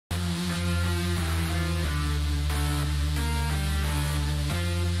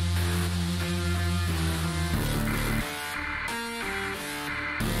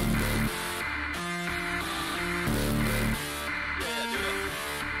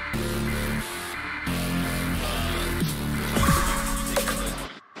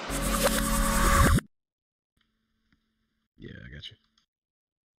Yeah, I got you.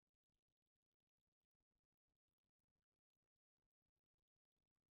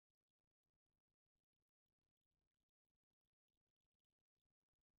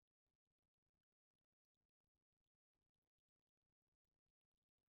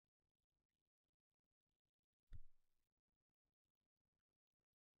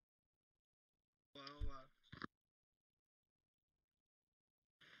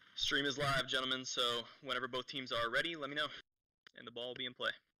 Stream is live, gentlemen, so whenever both teams are ready, let me know, and the ball will be in play.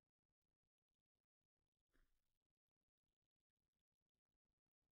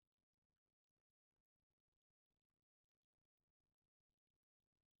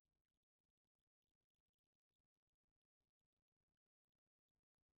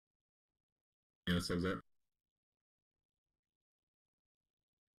 Yeah, so is that.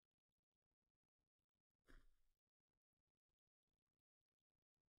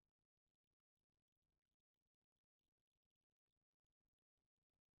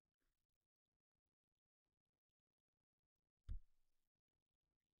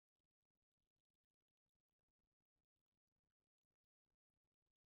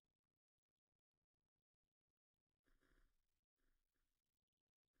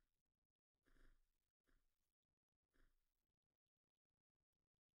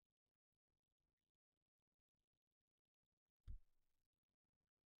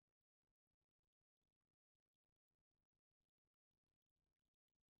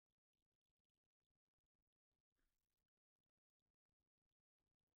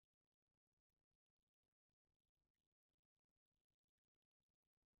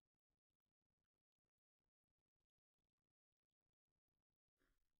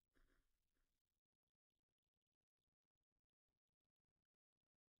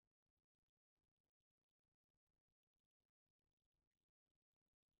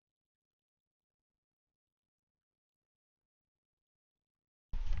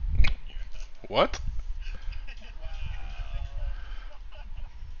 What?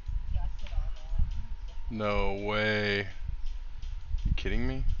 No way. You kidding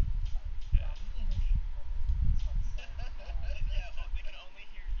me?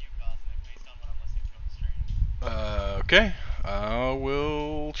 Okay. I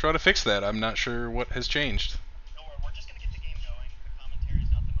will try to fix that. I'm not sure what has changed. Don't worry, we're just gonna get the game going. The commentary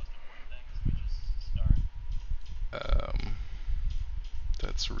is not the most important thing, so we just start.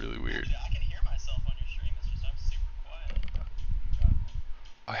 That's really weird. I can hear myself on your stream, it's just I'm super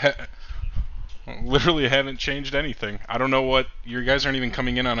quiet. Literally haven't changed anything. I don't know what. You guys aren't even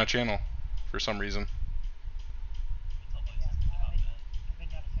coming in on a channel for some reason.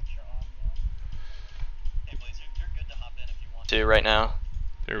 To right now.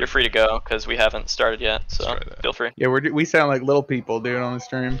 You're free to go because we haven't started yet, so feel free. Yeah, we sound like little people, dude, on the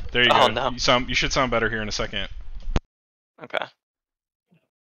stream. There you go. No. You should sound better here in a second. Okay.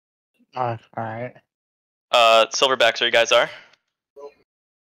 Alright. Silverbacks, so you guys are?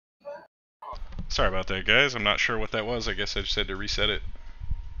 Sorry about that, guys. I'm not sure what that was. I guess I just had to reset it.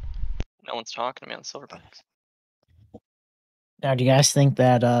 No one's talking to me on Silverbacks. Now, do you guys think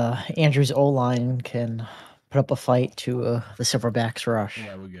that Andrew's O-line can put up a fight to the Silverbacks rush?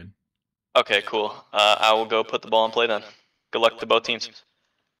 Yeah, we're good. Okay, cool. I will go put the ball in play then. Good luck to both teams.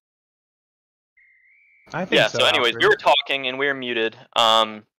 I think so anyways, we were talking and we were muted.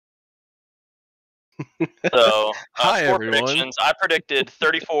 So, Hi, score everyone. predictions. I predicted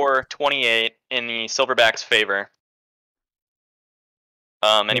 34-28 in the Silverbacks' favor.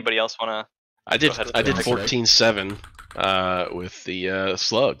 Anybody else want to? I did 14-7 with the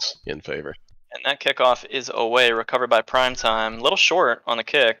Slugs in favor. And that kickoff is away, recovered by Primetime. A little short on the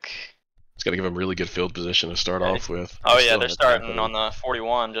kick. It's got to give them really good field position to start off with. Oh yeah, they're starting on the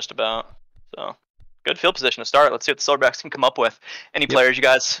 41 just about. So, good field position to start. Let's see what the Silverbacks can come up with. Any players you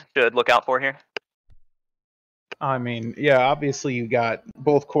guys should look out for here? I mean, yeah, obviously you got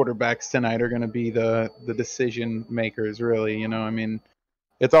both quarterbacks tonight are going to be the decision makers, really. You know, I mean,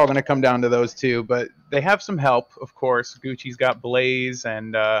 it's all going to come down to those two, but they have some help, of course. Gucci's got Blaze,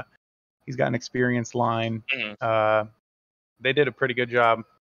 and he's got an experienced line. They did a pretty good job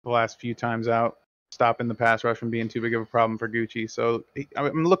the last few times out, stopping the pass rush from being too big of a problem for Gucci. So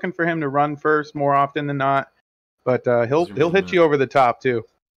I'm looking for him to run first more often than not, but he'll hit you over the top too.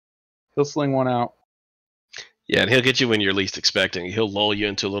 He'll sling one out. Yeah, and he'll get you when you're least expecting. He'll lull you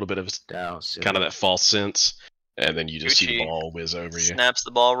into a little bit of kind of that false sense, and then you just see the ball whiz over you. Snaps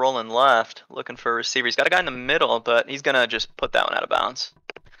the ball rolling left, looking for a receiver. He's got a guy in the middle, but he's going to just put that one out of bounds.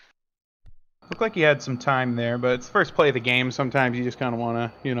 Looked like he had some time there, but it's the first play of the game. Sometimes you just kind of want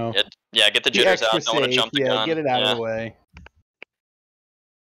to, you know, Yeah, get the be jitters extra out. Don't want to safe. jump the Yeah, gun. get it out of the way.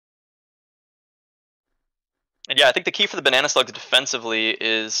 And yeah, I think the key for the Banana Slugs defensively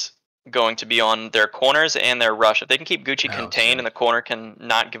is going to be on their corners and their rush. If they can keep Gucci contained and the corner can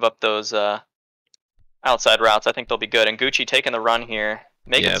not give up those outside routes, I think they'll be good. And Gucci taking the run here,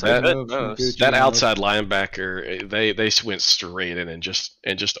 making some good moves. That outside linebacker, they went straight in and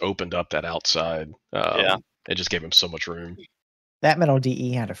just opened up that outside. Yeah, it just gave him so much room. That middle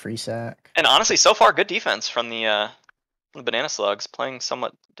DE had a free sack. And honestly, so far, good defense from the Banana Slugs, playing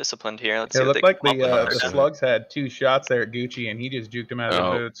somewhat disciplined here. Let's see It what looked they like come up with on the first down. Slugs had 2 shots there at Gucci, and he just juked him out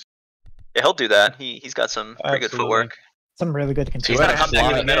of the boots. Yeah, he'll do that. He's got some pretty good footwork. Some really good He's control. gonna come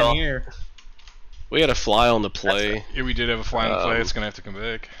back in the middle. Here. We had a fly on the play. Yeah, we did have a fly on the play. It's gonna have to come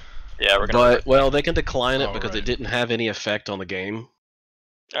back. Yeah, we're gonna. But well, they can decline it because right. it didn't have any effect on the game.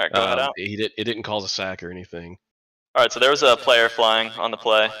 All right, go ahead out. It didn't cause a sack or anything. All right, so there was a player flying on the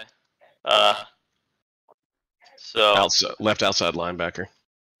play. So Left outside linebacker.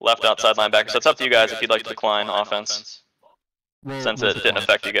 left outside linebacker. So it's up to you guys if you'd like to decline offense, since it didn't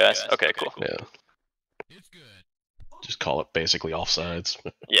affect you guys. Okay, cool. Yeah. Just call it basically offsides.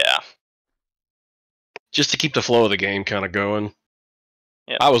 Yeah. Just to keep the flow of the game kind of going.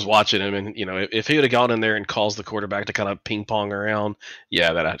 Yep. I was watching him, and if he would have gone in there and caused the quarterback to kind of ping pong around,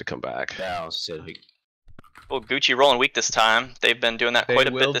 yeah, that had to come back. Well, Gucci rolling weak this time. They've been doing that quite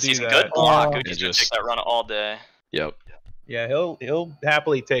a bit this season. Good block. Gucci's gonna take that run all day. Yep. Yeah, he'll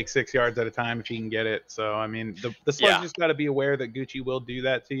happily take 6 yards at a time if he can get it. So I mean, the Slugs just got to be aware that Gucci will do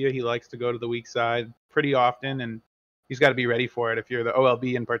that to you. He likes to go to the weak side pretty often, and he's got to be ready for it. If you're the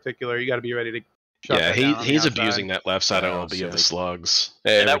OLB in particular, you got to be ready to. Yeah, he's abusing that left side OLB of the Slugs.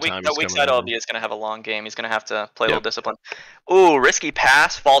 That weak side OLB is going to have a long game. He's going to have to play a little discipline. Ooh, risky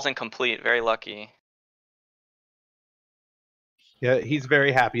pass, falls incomplete. Very lucky. Yeah, he's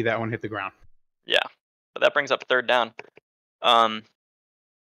very happy that one hit the ground. Yeah, but that brings up 3rd down. I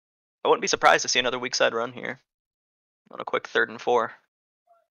wouldn't be surprised to see another weak side run here on a quick 3rd and 4.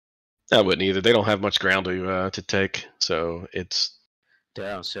 I wouldn't either. They don't have much ground to take, so it's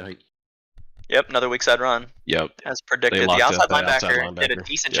down. So yep, another weak side run. Yep, as predicted. The outside linebacker did a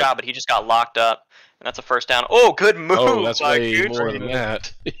decent job, but he just got locked up, and that's a 1st down. Oh, good move! Oh, that's by way Gucci. more than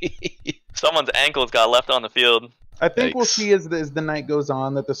that. Someone's ankles got left on the field. I think we'll see as the night goes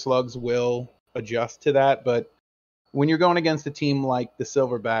on that the Slugs will adjust to that, but when you're going against a team like the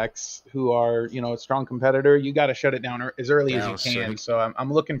Silverbacks, who are, a strong competitor, you got to shut it down as early as you can. So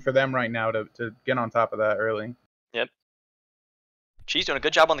I'm looking for them right now to get on top of that early. Yep. She's doing a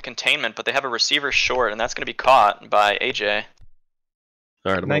good job on the containment, but they have a receiver short, and that's going to be caught by AJ.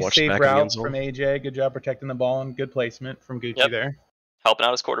 All right, I'm nice safe route from AJ. Good job protecting the ball and good placement from Gucci there. Helping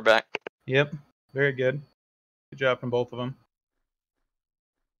out his quarterback. Yep, very good. Good job from both of them.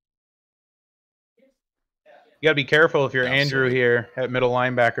 You got to be careful if you're Andrew here at middle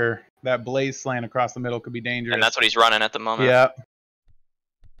linebacker. That blaze slant across the middle could be dangerous. And that's what he's running at the moment. Yeah.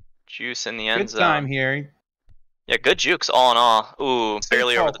 Juice in the end zone. Good time here. Yeah, good jukes all in all. Ooh,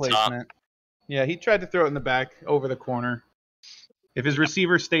 barely over the top. Yeah, he tried to throw it in the back over the corner. If his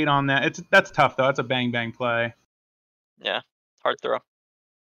receiver stayed on that, that's tough though. That's a bang play. Yeah, hard throw.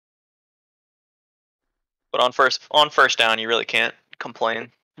 But on first down, you really can't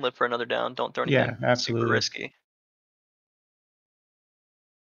complain. Live for another down. Don't throw anything absolutely super risky. And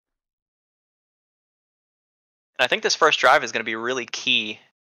I think this first drive is going to be really key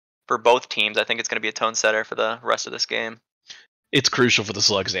for both teams. I think it's going to be a tone setter for the rest of this game. It's crucial for the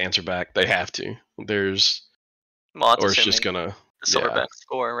Slugs to answer back. They have to. Or it's just going to... The Silverback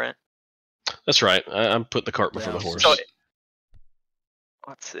score, right? That's right. I'm putting the cart before the horse. So,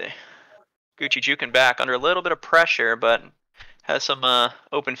 let's see. Gucci juking back under a little bit of pressure, but has some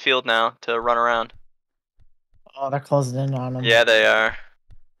open field now to run around. Oh, they're closing in on him. Yeah, they are.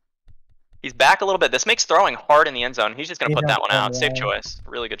 He's back a little bit. This makes throwing hard in the end zone. He's just going to put that one out. Safe choice.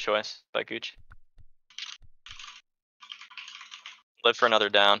 Really good choice by Gucci. Live for another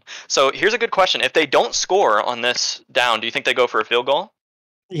down. So here's a good question. If they don't score on this down, do you think they go for a field goal?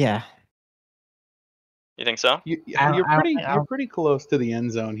 Yeah. You think so? You're pretty close to the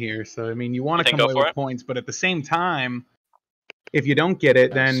end zone here. So I mean, you want to come away with points, but at the same time, if you don't get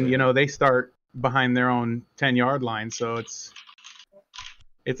it, then they start behind their own 10-yard line. So it's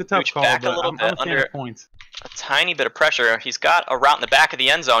a tough call. Back but a little bit under points. A tiny bit of pressure. He's got a route in the back of the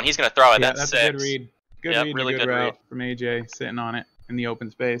end zone. He's going to throw it. That's 6. a good read. Really good route from AJ sitting on it in the open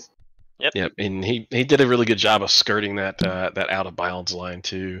space. Yep, and he did a really good job of skirting that out of bounds line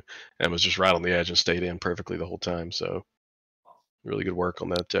too, and was just right on the edge and stayed in perfectly the whole time. So Really good work on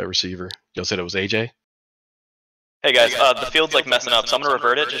that receiver. Y'all said it was AJ? Hey guys, the field's like messing up, so I'm gonna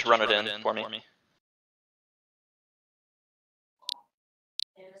revert it. Just run it in for me.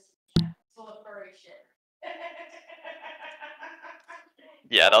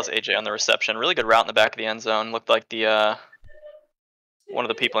 Yeah, that was AJ on the reception. Really good route in the back of the end zone. Looked like the one of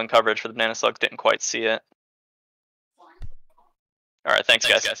the people in coverage for the Banana Slugs didn't quite see it. All right, thanks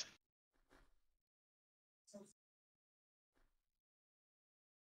guys.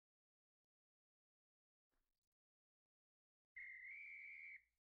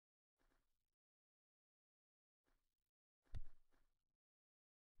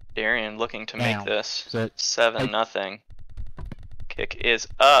 Darian looking to make this 7-0. Kick is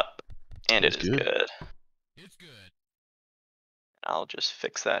up, and it is good. It's good. I'll just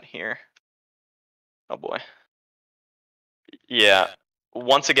fix that here. Oh boy. Yeah.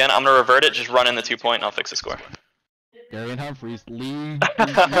 Once again, I'm gonna revert it. Just run in the 2-point, and I'll fix the score. Darian Humphries, lead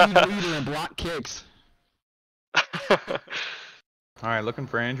leader in block kicks. All right, looking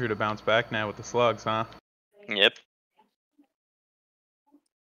for Andrew to bounce back now with the Slugs, huh? Yep.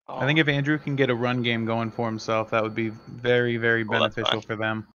 I think if Andrew can get a run game going for himself, that would be very, very beneficial for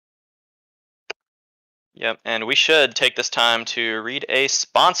them. Yep, and we should take this time to read a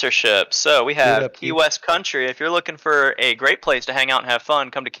sponsorship. So we have Key West Country. If you're looking for a great place to hang out and have fun,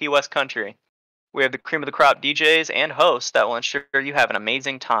 come to Key West Country. We have the cream of the crop DJs and hosts that will ensure you have an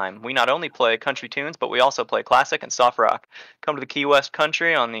amazing time. We not only play country tunes, but we also play classic and soft rock. Come to the Key West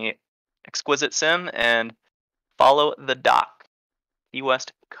Country on the Exquisite Sim and follow the doc. Key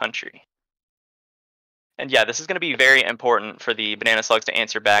West Country. And yeah, this is going to be very important for the Banana Slugs to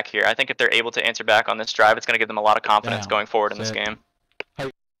answer back here. I think if they're able to answer back on this drive, it's going to give them a lot of confidence going forward in this game.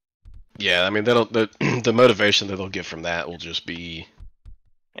 Yeah, I mean, the motivation that they'll get from that will just be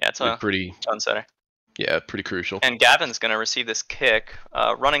it's a pretty setter. Yeah, pretty crucial. And Gavin's going to receive this kick,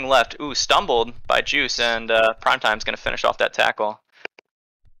 running left. Ooh, stumbled by Juice, and Primetime's going to finish off that tackle.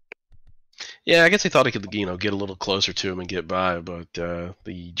 Yeah, I guess he thought he could, get a little closer to him and get by, but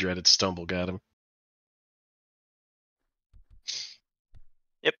the dreaded stumble got him.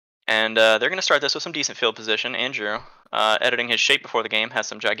 Yep, and they're going to start this with some decent field position. Andrew, editing his shape before the game, has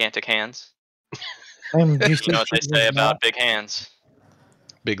some gigantic hands. You know what they say about big hands.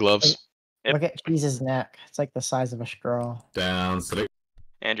 Big gloves. Yep. Look at Cheese's neck. It's like the size of a straw. Down.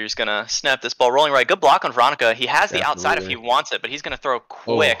 Andrew's gonna snap this ball rolling right. Good block on Veronica. He has the outside if he wants it, but he's gonna throw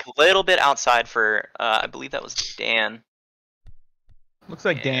quick, little bit outside for I believe that was Dan. Looks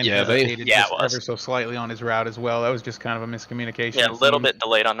like Dan hesitated just ever so slightly on his route as well. That was just kind of a miscommunication. Yeah, a little bit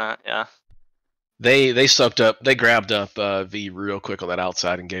delayed on that. Yeah. They grabbed up V real quick on that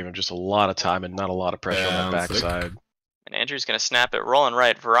outside and gave him just a lot of time and not a lot of pressure on that backside. And Andrew's gonna snap it rolling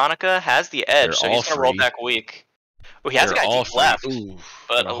right. Veronica has the edge, so he's gonna roll back weak. Oh, he has a guy deep left,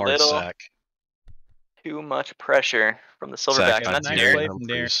 but a little too much pressure from the Silverback. That's nice play from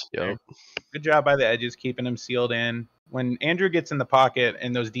Darren. Good job by the edges, keeping him sealed in. When Andrew gets in the pocket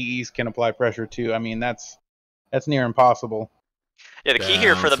and those DEs can apply pressure too, I mean that's near impossible. Yeah, the key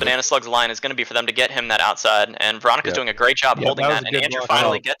here for the Banana Slugs line is going to be for them to get him that outside, and Veronica's doing a great job holding that, and Andrew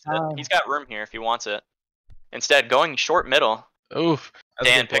finally gets it. He's got room here if he wants it. Instead, going short middle. Oof.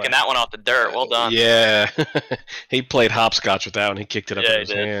 Dan picking that one off the dirt. Well done. Yeah. He played hopscotch with that one. He kicked it up in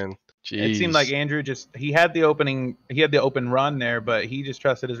his hand. Jeez. It seemed like Andrew he had the open run there, but he just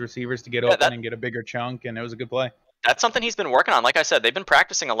trusted his receivers to get open and get a bigger chunk, and it was a good play. That's something he's been working on. Like I said, they've been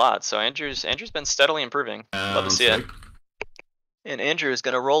practicing a lot, so Andrew's been steadily improving. Love to see it. And Andrew is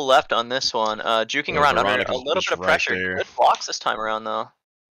going to roll left on this one, juking around under a little bit of pressure. Good blocks this time around, though.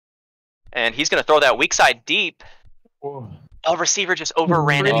 And he's going to throw that weak side deep. A receiver just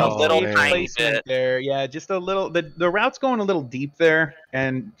overran it a little tiny bit. There, yeah, just a little. The route's going a little deep there,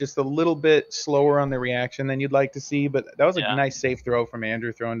 and just a little bit slower on the reaction than you'd like to see. But that was a nice, safe throw from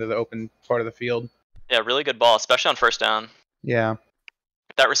Andrew, throwing to the open part of the field. Yeah, really good ball, especially on first down. Yeah.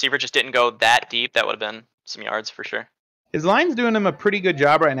 If that receiver just didn't go that deep, that would have been some yards for sure. His line's doing him a pretty good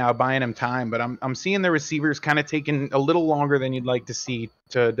job right now, buying him time. But I'm seeing the receivers kind of taking a little longer than you'd like to see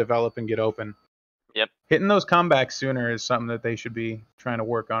to develop and get open. Yep. Hitting those comebacks sooner is something that they should be trying to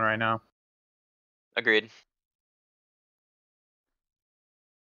work on right now. Agreed.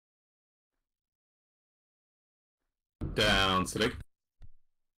 Down, Slick.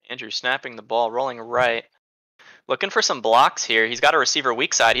 Andrew snapping the ball, rolling right. Looking for some blocks here. He's got a receiver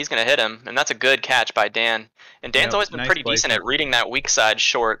weak side. He's going to hit him, and that's a good catch by Dan. And Dan's always been pretty decent at reading that weak side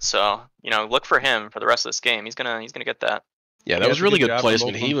short, so look for him for the rest of this game. He's gonna get that. Yeah, that was really good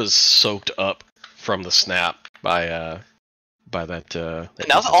placement. He was soaked up from the snap by that. And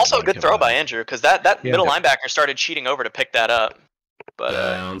that was also a good throw by Andrew, because that middle linebacker started cheating over to pick that up. But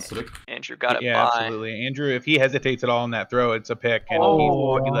Andrew got it Yeah, by. absolutely. Andrew, if he hesitates at all in that throw, it's a pick, and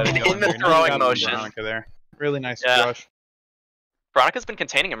Oh. he let it go In the under. Nice throwing job from motion. Veronica there. Really nice Yeah. rush. Veronica's been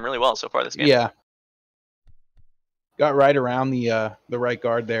containing him really well so far this game. Yeah. Got right around the right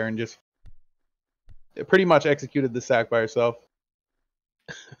guard there and just pretty much executed the sack by herself.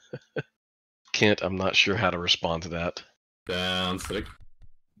 Kent, I'm not sure how to respond to that. Down 6.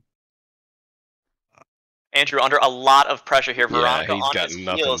 Andrew under a lot of pressure here. Yeah, Veronica he's on got his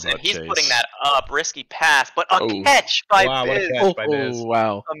nothing heels, but and he's chase. putting that up. Risky pass, but a Oh. catch by Wow, what a Biz. catch by Biz. Oh,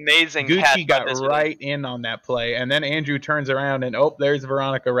 wow. Amazing catch Gucci by got Biz. right in on that play, and then Andrew turns around and there's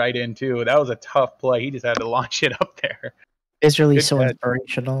Veronica right in too. That was a tough play. He just had to launch it up there. Bizerly Good so catch.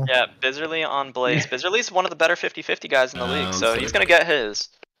 inspirational. Yeah, Bizerly on Blaze. Bizerly's one of the better 50-50 guys in the league, so he's going to get his.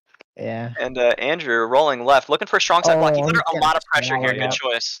 Yeah. And Andrew rolling left, looking for a strong side block. He's Oh, under a he's lot of getting pressure here. swallowed Good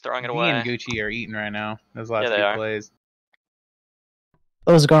up. choice, throwing it He away. and Gucci are eating right now. Those last Yeah, they two are. plays.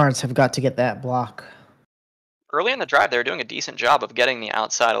 Those guards have got to get that block. Early in the drive, they were doing a decent job of getting the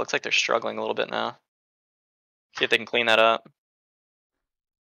outside. It looks like they're struggling a little bit now. See if they can clean that up.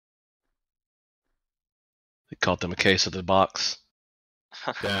 They caught them a case of the box.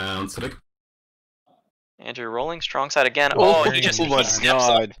 Down 6. Andrew rolling strong side again. Oh, Oh, he just oh my steps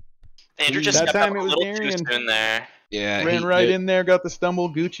up. Andrew just That stepped up time a it was little too Darian. soon there. Yeah, Ran right in there, got the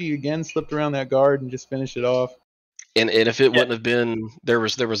stumble. Gucci again slipped around that guard and just finished it off. And if it wouldn't have been, there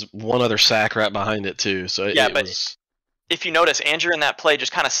was one other sack right behind it too. So Yeah, it but was. if you notice, Andrew in that play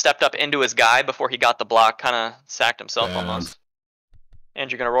just kind of stepped up into his guy before he got the block, kind of sacked himself almost.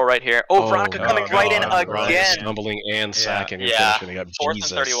 Andrew gonna roll right here. Oh, Veronica coming right in again. Stumbling and sacking and Yeah, finishing it up. 4th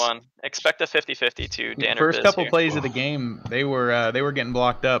Jesus. and 31. Expect a 50-50 to Dan or First Biz couple here. plays of the game, they were getting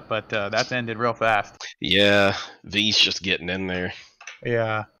blocked up, but that's ended real fast. Yeah, V's just getting in there.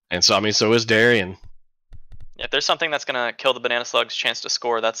 Yeah. And so, I mean, so is Darian. Yeah, if there's something that's gonna kill the Banana Slugs' chance to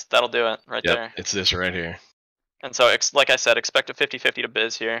score, that'll do it right Yep, there. it's this right here. And so, like I said, expect a 50-50 to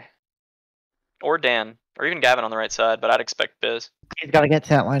Biz here. Or Dan. Or even Gavin on the right side, but I'd expect Biz. He's got to get to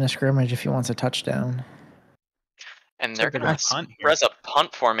that line of scrimmage if he wants a touchdown. And they're They're going gonna to punt here. press a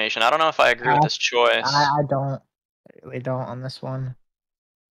punt formation. I don't know if I agree with this choice. I don't. I really don't on this one.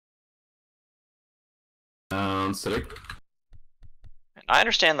 Down 6. I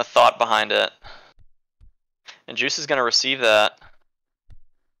understand the thought behind it. And Juice is going to receive that.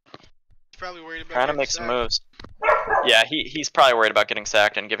 He's probably worried about Trying to getting make some sacked. moves. Yeah, he's probably worried about getting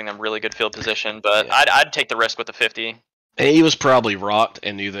sacked and giving them really good field position, but Yeah. I'd take the risk with the 50. And he was probably rocked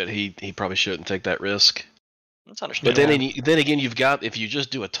and knew that he probably shouldn't take that risk. That's But understandable. then again, you've got, if you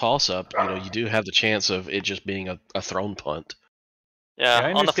just do a toss up, you do have the chance of it just being a thrown punt. Yeah,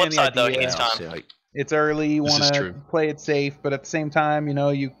 I on the flip understand side, though, he idea. needs time. It's early, you This is want to true. play it safe, but at the same time,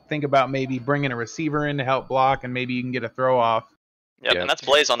 you think about maybe bringing a receiver in to help block, and maybe you can get a throw off. Yep, Yeah. and that's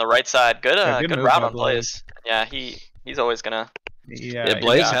Blaze on the right side. Good, Yeah, good good move route by on Blaze. Yeah, he's always gonna. Yeah,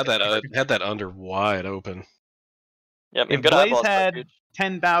 Blaze had that under wide open. Yep, If and good Blaze eyeballs. had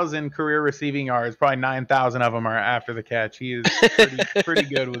 10,000 career receiving yards, probably 9,000 of them are after the catch. He is pretty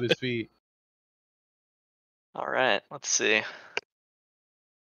good with his feet. All right, let's see.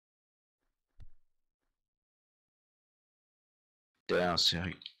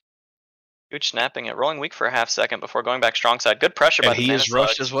 Gooch snapping it, rolling weak for a half second before going back strong side. Good pressure by And the he Banana is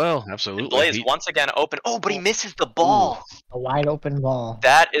rushed Slugs. as well. And Absolutely. Blaze He- once again open. Oh, but he misses the ball. A wide open ball.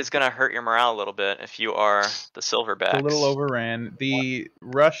 That is gonna hurt your morale a little bit if you are the Silverbacks. A little overran. The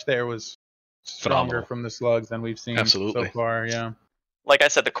rush there was stronger Phenomenal. from the Slugs than we've seen Absolutely. so far. Yeah. Like I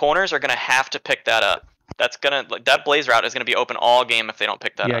said, the corners are gonna have to pick that up. That Blaze route is gonna be open all game if they don't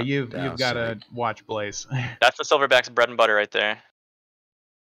pick that Yeah, up. you've got to watch Blaze. That's the Silverbacks' bread and butter right there.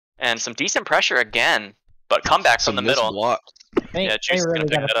 And some decent pressure again, but comeback from some the missed middle. block. Yeah, Juice They is gonna really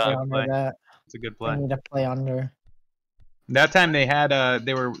pick got to that play up. under that. It's a good They play. need to play under. That time they had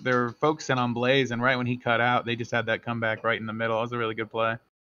they were focusing on Blaze, and right when he cut out, they just had that comeback right in the middle. It was a really good play.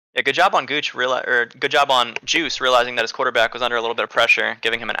 Yeah, good job on Gooch, or good job on Juice realizing that his quarterback was under a little bit of pressure,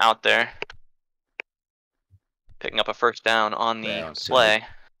 giving him an out there. Picking up a first down on the play.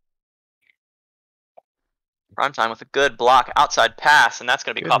 Prime time with a good block outside pass, and that's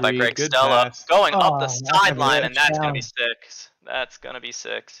going to be Good caught by read, Greg good Stella. pass. Going up the Oh, that's a sideline, good and that's going to be touchdown. 6. That's going to be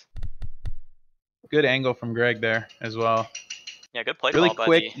 6. Good angle from Greg there as well. Yeah, good play Really call by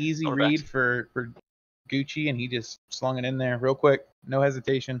quick, the easy Silverbacks. read for Gucci, and he just slung it in there real quick. No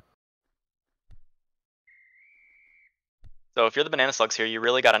hesitation. So if you're the Banana Slugs here, you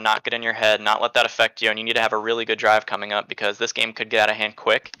really got to not get in your head, not let that affect you, and you need to have a really good drive coming up because this game could get out of hand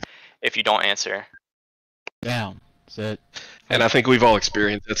quick if you don't answer. Down. Sit. And I think we've all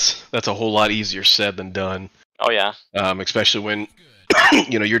experienced that's a whole lot easier said than done. Oh yeah. Especially when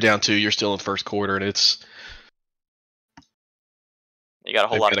you know, you're down 2, you're still in first quarter, and it's You got a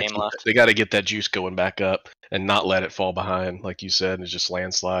whole lot of game left. They got to get that juice going back up and not let it fall behind, like you said, and just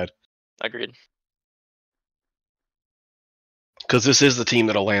landslide. Agreed. Because this is the team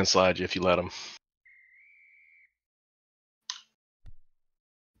that'll landslide you if you let them.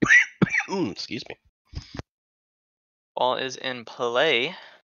 Excuse me. Ball is in play.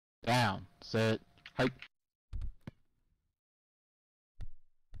 Down, set, hike.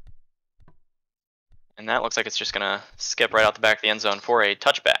 And that looks like it's just going to skip right out the back of the end zone for a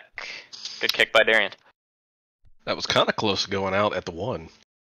touchback. Good kick by Darian. That was kind of close to going out at the 1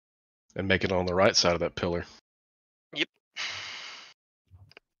 and making it on the right side of that pillar. Yep.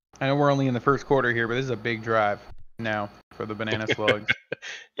 I know we're only in the first quarter here, but this is a big drive now for the Banana Slugs.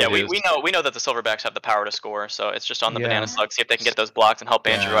 Yeah, we know that the Silverbacks have the power to score, so it's just on the Yeah. Banana Slugs, see if they can get those blocks and help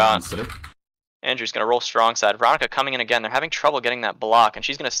Andrew out. Andrew's going to roll strong side. Veronica coming in again. They're having trouble getting that block, and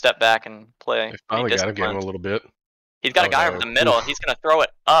she's going to step back and play. They finally got him a little bit. He's got a guy over the middle. He's going to throw it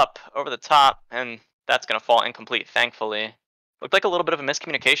up over the top, and that's going to fall incomplete, thankfully. Looked like a little bit of a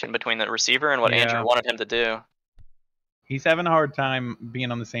miscommunication between the receiver and what Andrew wanted him to do. He's having a hard time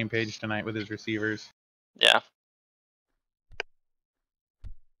being on the same page tonight with his receivers. Yeah.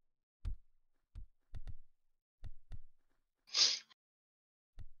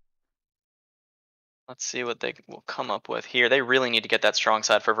 Let's see what they will come up with here. They really need to get that strong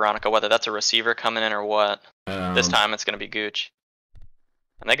side for Veronica, whether that's a receiver coming in or what. This time it's going to be Gooch.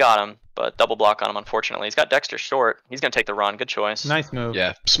 And they got him, but double block on him, unfortunately. He's got Dexter short. He's going to take the run. Good choice. Nice move.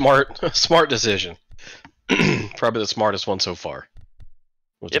 Yeah, smart decision. Probably the smartest one so far.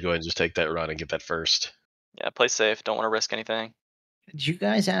 Was to go ahead and just take that run and get that first. Yeah, play safe. Don't want to risk anything. Did you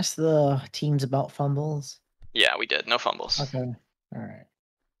guys ask the teams about fumbles? Yeah, we did. No fumbles. Okay. All right.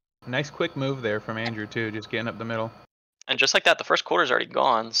 Nice quick move there from Andrew, too, just getting up the middle. And just like that, the first quarter's already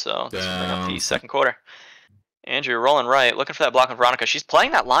gone, so let's bring up the second quarter. Andrew rolling right, looking for that block on Veronica. She's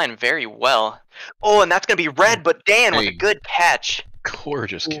playing that line very well. Oh, and that's going to be red, but Dan with a good catch.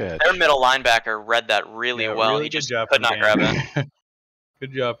 Gorgeous catch. Their middle linebacker read that really well. Really He just job could not grab it.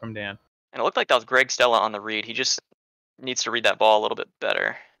 Good job from Dan. And it looked like that was Greg Stella on the read. He just needs to read that ball a little bit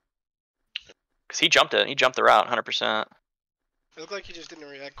better. Because he jumped it. He jumped the route 100%. It looked like he just didn't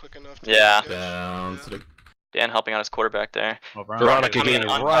react quick enough. Yeah. Yeah. Dan helping out his quarterback there. Well, Veronica getting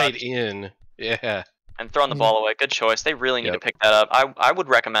right in. Yeah. And throwing the ball away. Good choice. They really need to pick that up. I would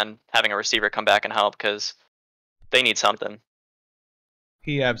recommend having a receiver come back and help because they need something.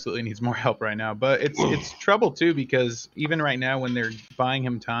 He absolutely needs more help right now, but it's trouble too because even right now when they're buying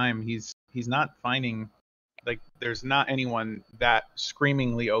him time, he's not finding, like, there's not anyone that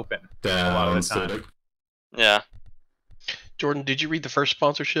screamingly open a lot of the time. Yeah. Jordan, did you read the first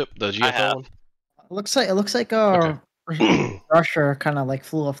sponsorship, the GFL one? It looks like Rusher kind of like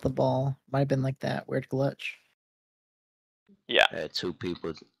flew off the ball. Might have been like that weird glitch. Yeah. Had 2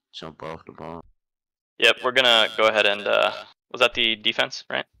 people jump off the ball. Yep, we're gonna go ahead and was that the defense,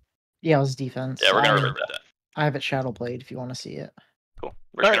 right? Yeah, it was defense. Yeah, we're gonna revert that. I have it shadow played if you want to see it. Cool.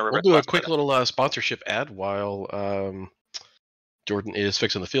 We'll do a quick little sponsorship ad while Jordan is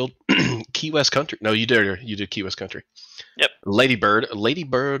fixing the field. Key West Country. No, you did Key West Country. Yep. Ladybird.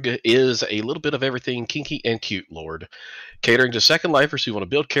 Ladybird is a little bit of everything kinky and cute, Lord. Catering to second lifers who want to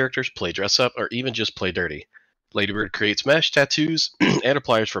build characters, play dress up, or even just play dirty. Ladybird creates mesh, tattoos, and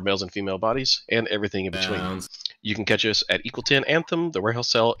appliers for males and female bodies, and everything in between. You can catch us at Equal 10, Anthem, The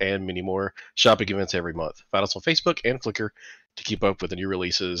Warehouse Cell, and many more shopping events every month. Find us on Facebook and Flickr to keep up with the new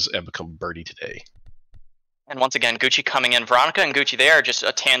releases and become birdie today. And once again, Gucci coming in. Veronica and Gucci, they are just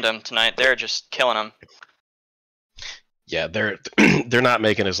a tandem tonight. They're just killing him. Yeah, they're not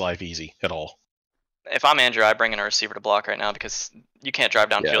making his life easy at all. If I'm Andrew, I bring in a receiver to block right now because you can't drive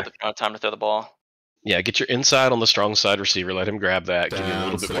downfield if you don't have time to throw the ball. Yeah, get your inside on the strong side receiver. Let him grab that. Give you a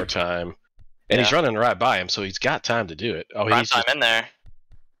little bit more time. And he's running right by him, so he's got time to do it. Oh, he's time in there.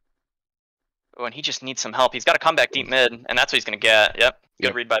 Oh, and he just needs some help. He's got to come back deep mid, and that's what he's going to get. Yep.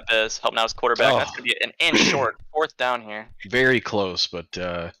 Good read by Biz. Helping out his quarterback. That's going to be an inch short. 4th down here. Very close,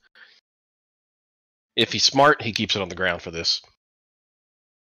 but if he's smart, he keeps it on the ground for this.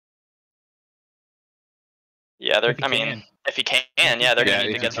 Yeah, if he can, yeah, they're going to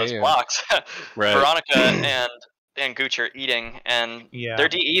need to get those blocks. Right. Veronica and Gooch are eating, and their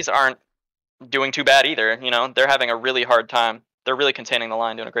DEs aren't doing too bad either. You know, they're having a really hard time. They're really containing the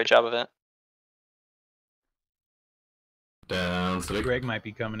line, doing a great job of it. Greg might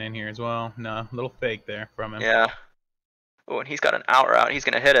be coming in here as well. No, a little fake there from him. Yeah. Oh, and he's got an out route. He's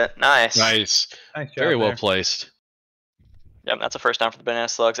going to hit it. Nice. Nice. Nice job Very well there. placed. Yep, that's a first down for the Banana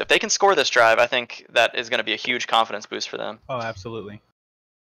Slugs. If they can score this drive, I think that is going to be a huge confidence boost for them. Oh, absolutely.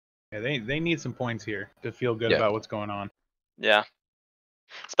 Yeah, they need some points here to feel good Yeah. about what's going on. Yeah.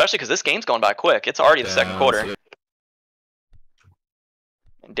 Especially because this game's going by quick. It's already the second quarter.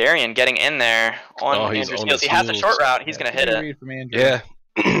 And Darian getting in there on he's Andrew's on heels. his He has a heels. short route. He's going to hit Good it. read from Andrew. Yeah.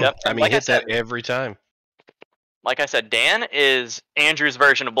 Yep. I mean, Like he I hit that said- every time. Like I said, Dan is Andrew's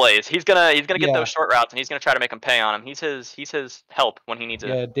version of Blaze. He's gonna get Yeah. those short routes and he's gonna try to make him pay on him. He's his help when he needs it.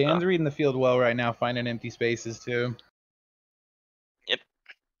 Yeah, Dan's reading the field well right now, finding empty spaces too. They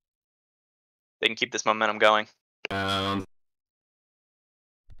can keep this momentum going. Down.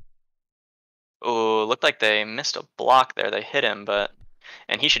 Oh, looked like they missed a block there. They hit him,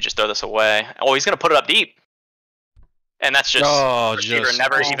 and he should just throw this away. Oh, he's gonna put it up deep, and that's just receiver just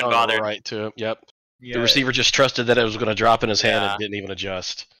never even bothered. right to him. Yep. Yeah, The receiver just trusted that it was going to drop in his hand Yeah. and didn't even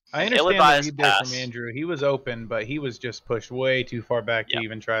adjust. I understand the ill-advised read there from pass. Andrew. He was open, but he was just pushed way too far back to Yep.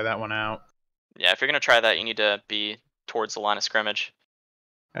 even try that one out. Yeah, if you're gonna try that, you need to be towards the line of scrimmage.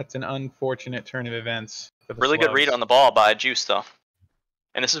 That's an unfortunate turn of events for the Really good Slugs. read on the ball by Juice though,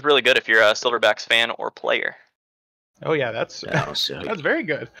 and this is really good if you're a Silverbacks fan or player. Oh yeah, that's Down sick. that's very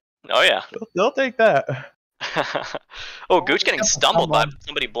good. Oh yeah. They'll take that. Oh, Gooch getting stumbled by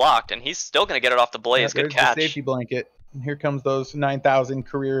somebody blocked, and he's still gonna get it off the Blaze. Yeah, Good there's catch. the safety blanket. And here comes those 9,000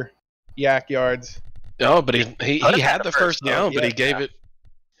 career yak yards. No, but he Could've had had the a first first down, but yeah.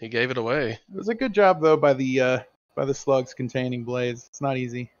 he gave it away. It was a good job though by the Slugs containing Blaze. It's not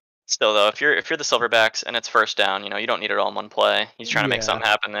easy. Still though, if you're the Silverbacks and it's first down, you don't need it all in one play. He's trying to make Yeah. something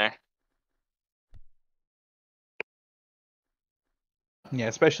happen there. Yeah,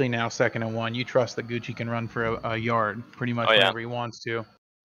 especially now, 2nd and 1. You trust that Gucci can run for a yard pretty much Oh, yeah. whenever he wants to.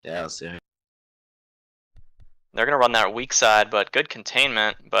 Down sick. They're gonna run that weak side, but good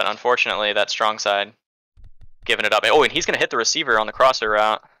containment. But unfortunately, that strong side giving it up. Oh, and he's gonna hit the receiver on the crosser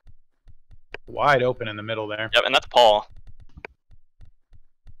route. Wide open in the middle there. Yep, and that's Paul.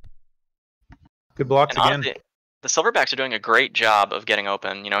 Good blocks And again. honestly, the Silverbacks are doing a great job of getting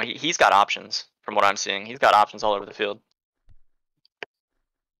open. He's got options from what I'm seeing. He's got options all over the field.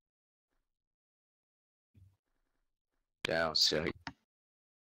 Down sick.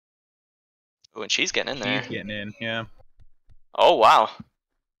 Oh, and she's getting in there. He's getting in, yeah. Oh wow.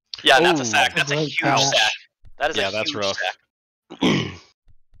 Yeah, and that's a Ooh. sack. That's a Great huge catch. sack. That is Yeah, a that's huge rough. sack.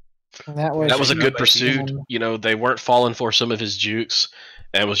 That was, That was a good But pursuit. even- They weren't falling for some of his jukes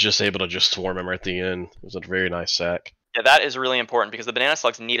and was just able to just swarm him at the end. It was a very nice sack. Yeah, that is really important because the Banana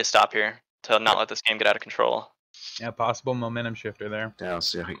Slugs need to stop here to not let this game get out of control. Yeah, possible momentum shifter there. Down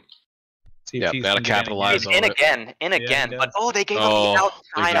sick. See if Yeah, she's gotta can get in again. capitalize He's on in it. again, he but does. they gave up Oh,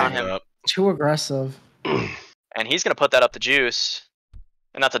 the they outside on gave it him, up. too aggressive. and he's gonna put that up the Juice,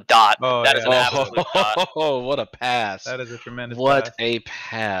 and that's a dot. Oh, That is an yeah. absolute dot. Oh, what a pass. That is a tremendous What pass. a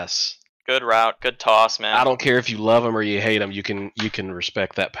pass. Good route, good toss, man. I don't care if you love him or you hate him, you can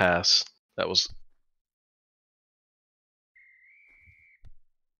respect that pass. That was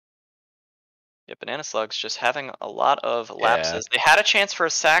Yeah, Banana Slugs just having a lot of lapses. They had a chance for a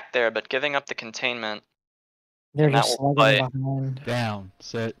sack there, but giving up the containment. They're And that just will slugging play. behind. Down,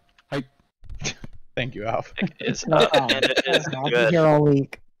 sit. Thank you, Alf. Is No up, problem. and it is I'll be good. here all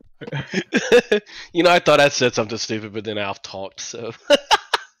week. I thought I'd said something stupid, but then Alf talked, so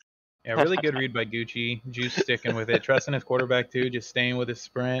Yeah, really good read by Gucci. Juice sticking with it. Trusting his quarterback too, just staying with his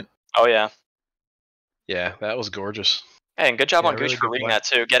sprint. Oh yeah. yeah, that was gorgeous. Hey, and good job Yeah, on Gooch really for good reading play. that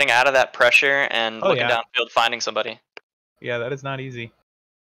too. Getting out of that pressure and Oh, looking yeah. downfield, finding somebody. Yeah, that is not easy.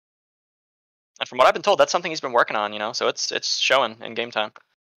 And from what I've been told, that's something he's been working on, so it's showing in game time.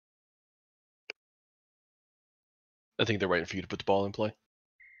 I think they're waiting for you to put the ball in play.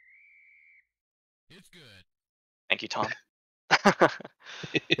 It's good. Thank you, Tom.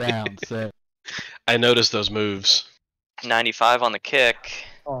 Down, sit. I noticed those moves. 95 on the kick.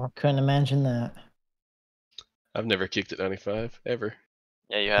 Oh, couldn't imagine that. I've never kicked at 95 ever.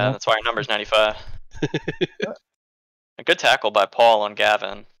 Yeah, you have. That's why your number's 95. A good tackle by Paul on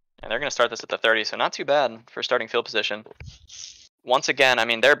Gavin. And they're going to start this at the 30, so not too bad for starting field position. Once again, I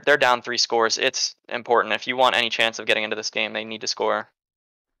mean, they're down 3 scores. It's important. If you want any chance of getting into this game, they need to score.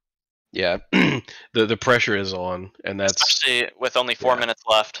 Yeah, the pressure is on, and that's Especially with only 4 Yeah. minutes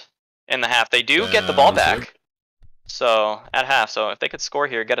left in the half. They do get the ball Sounds back. So, at half. So, if they could score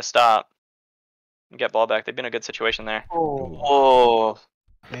here, get a stop, and get ball back, they'd be in a good situation there. Oh,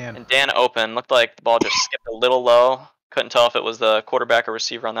 Man, and Dan open. Looked like the ball just skipped a little low. Couldn't tell if it was the quarterback or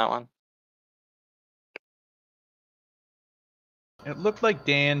receiver on that one. it looked like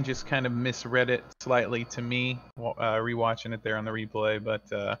Dan just kind of misread it slightly to me, rewatching it there on the replay. But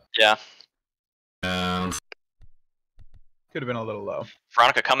Yeah. Down. Could have been a little low.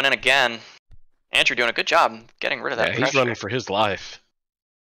 Veronica coming in again. Andrew doing a good job getting rid of that Yeah, pressure. he's running for his life.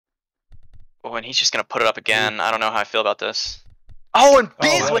 Oh, and he's just going to put it up again. I don't know how I feel about this. Oh, and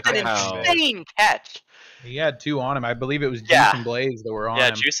Biz Oh, with an wow. insane catch. He had 2 on him. I believe it was Juice Yeah. and Blaze that were on Yeah,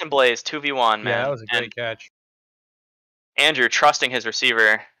 him. Juice and Blaze, 2v1, man. Yeah, that was a great And catch. Andrew trusting his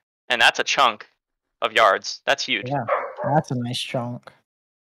receiver, and that's a chunk of yards. That's huge. Yeah, that's a nice chunk.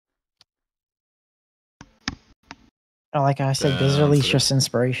 Like I said, Bizarly's just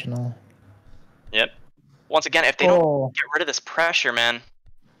inspirational. Yep. Once again, if they don't Oh, get rid of this pressure, man.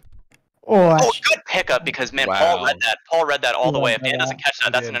 oh, Oh, that's- good pickup because, man, Wow. Paul read that. Paul read that all the way. If Yeah, Dan doesn't catch that,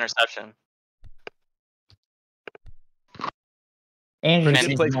 he that's an did. interception. Andrew Pretty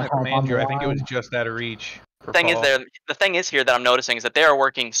And good seems more placement from help on Andrew. the I think it was line. just out of reach. For The thing is here that I'm noticing is that they are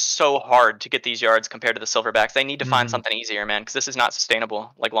working so hard to get these yards compared to the Silverbacks. They need to find Mhm. something easier, man, because this is not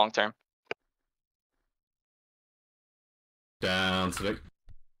sustainable, like long term. Down select.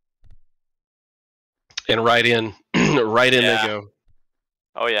 And right in, right in Yeah. they go.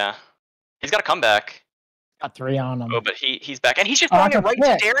 Oh yeah, he's got to come back. Got 3 on him. Oh, but he's back, and he's just Oh, throwing it that's a right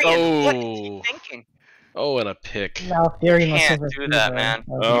to pick. Darian. What is he Oh. thinking? Oh, and a pick. No, Theory must Can't have do that, man.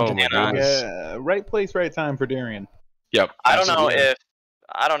 Oh my cannot. goodness. Yeah, right place, right time for Darian. Yep. I don't know absolutely. if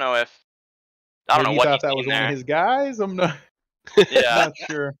I don't know Maybe he what thought he's that seen was one there. of his guys. I'm not, Yeah, not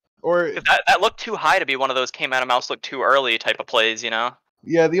sure. Or 'cause that looked too high to be one of those came out of mouse look too early type of plays, you know?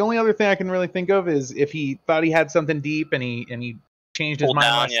 yeah, the only other thing I can really think of is if he thought he had something deep and he changed his Pulled mind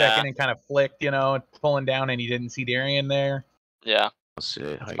down, last yeah. second and kind of flicked, pulling down, and he didn't see Darian there. Yeah. It's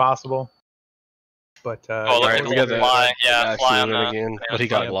possible. But Oh, All look right, at we the got the fly. the Yeah, guy fly on flew in the again, but he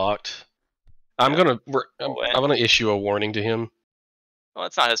got Yep. blocked. I'm Yeah. gonna Oh, wait. I'm gonna issue a warning to him. Well,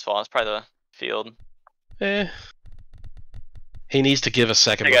 it's not his fault. It's probably the field. He needs to give a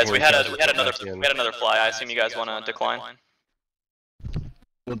second. Hey guys, before we he had tries to get another back in. fly. I assume you guys want to decline.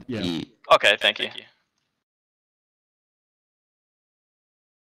 Yeah. Okay, thank you.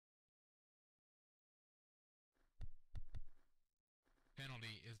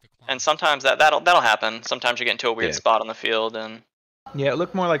 And sometimes that'll happen. Sometimes you get into a weird Yeah. spot on the field, and yeah, it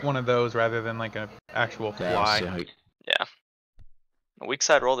looked more like one of those rather than like an actual fly. yeah, a weak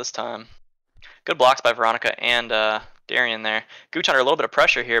side roll this time. Good blocks by Veronica and Darian there. Gooch under a little bit of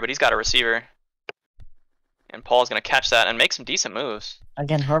pressure here, but he's got a receiver. And Paul's going to catch that and make some decent moves.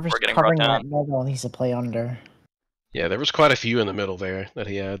 Again, whoever's We're getting covering brought that middle needs to play under. Yeah, there was quite a few in the middle there that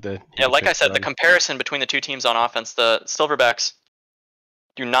he had. That he Yeah, like I picked said, the from. comparison between the two teams on offense, the Silverbacks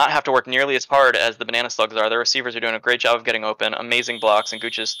do not have to work nearly as hard as the Banana Slugs are. Their receivers are doing a great job of getting open, amazing blocks, and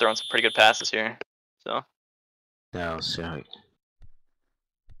Gooch is throwing some pretty good passes here. So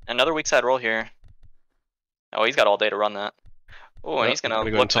another weak side roll here. Oh, he's got all day to run that. Oh, and Yep, he's going gonna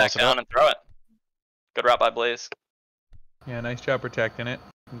to go look and toss back it down up. and throw it. Good route by Blaze. Yeah, nice job protecting it.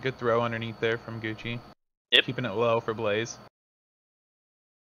 Good throw underneath there from Gucci. Yep. Keeping it low for Blaze.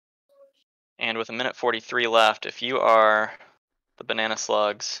 And with 1:43 left, if you are the Banana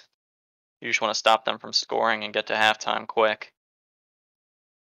Slugs, you just want to stop them from scoring and get to halftime quick.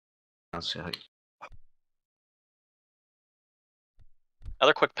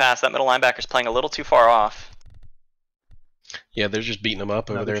 Another quick pass. That middle linebacker's playing a little too far off. Yeah, they're just beating him up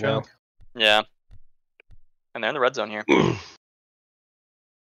over Another there chunk. Yeah. And they're in the red zone here. I'm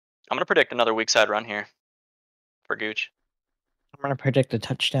going to predict another weak side run here for Gooch. I'm gonna predict a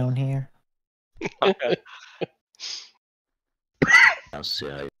touchdown here. Okay.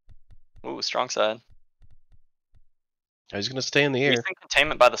 Ooh, strong side. He's gonna stay in the He's air. in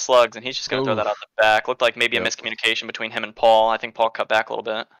containment by the Slugs, and he's just going to throw that Ooh. out the back. Looked like maybe a Yep. miscommunication between him and Paul. I think Paul cut back a little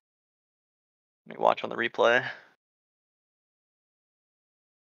bit. Let me watch on the replay.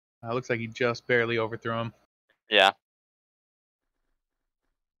 Looks like he just barely overthrew him. Yeah.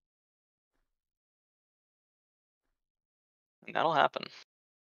 And that'll happen.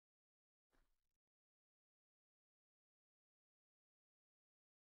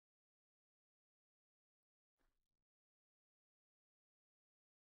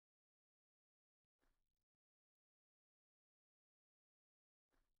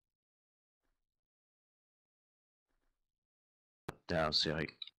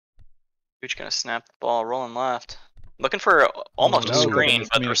 Gooch gonna snap the ball, rolling left. Looking for almost that a was like a screen,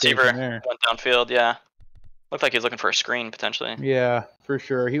 but the receiver miscommunication there. went downfield. Yeah, looked like he was looking for a screen potentially. Yeah, for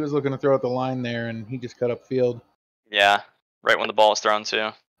sure. He was looking to throw at the line there, and he just cut upfield. Yeah, right when the ball was thrown too.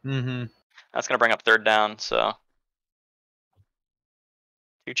 Mm-hmm. That's gonna bring up third down. So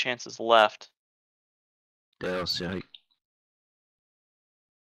 2 chances left.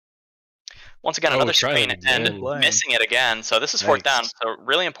 Once again, Oh, another try it screen again. and missing it again. So this is fourth down. Nice. So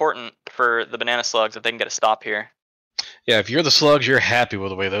really important for the Banana Slugs if they can get a stop here. Yeah, if you're the Slugs, you're happy with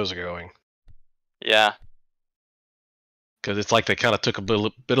the way those are going. Yeah. Because it's like they kind of took a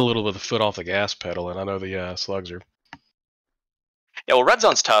little bit of the foot off the gas pedal, and I know the Slugs are. Yeah, well, red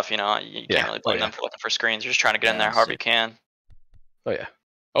zone's tough, you know. You Yeah. can't really blame Oh, yeah. them for looking for screens. You're just trying to get in there Yeah, however you can. Oh yeah.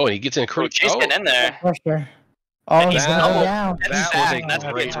 Oh, and he gets in Oh, quick. Jay's getting in there. Pressure. Oh, And he's he's gonna go doubled. down. That's That sad. was a That's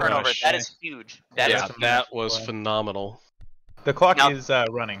gonna be a great turnover. rush. That is huge. That is Yeah, huge. that was phenomenal. The clock Now- is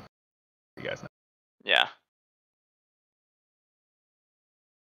running. You guys know. Yeah.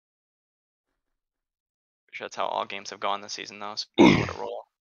 Sure that's how all games have gone this season, though. So people know to roll.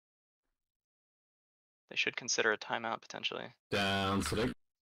 They should consider a timeout potentially. Down select.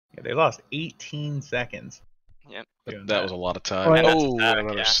 Yeah, they lost 18 seconds. Yep. doing That was a lot of time. And that's Oh, a sack, and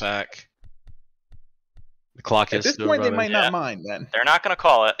another yeah. sack. The clock At is this still point, running. they might Yeah. not mind then. They're not gonna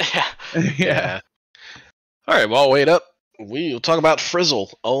call it. Yeah. Yeah. All right. Well, wait up. We'll talk about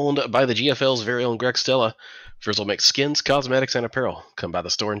Frizzle, owned by the GFL's very own Greg Stella. Frizzle makes skins, cosmetics, and apparel. Come by the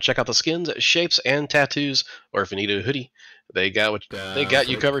store and check out the skins, shapes, and tattoos. Or if you need a hoodie, they got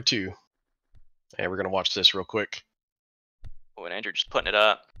you covered too. And we're gonna watch this real quick. Oh, and Andrew just putting it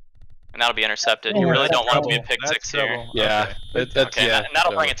up, and that'll be intercepted. Yeah, You really that's don't want it to be a trouble. pick That's six here. trouble. Yeah. Okay. That's Okay, yeah. and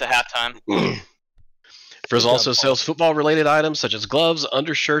that'll bring it to halftime. Frizzle Good also job, sells football-related items such as gloves,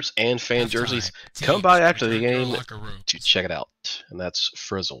 undershirts, and fan jerseys. Come by after the game to check it out. And that's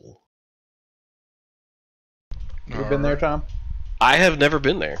Frizzle. You been there, Tom? I have never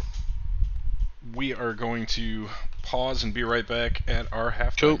been there. We are going to pause and be right back at our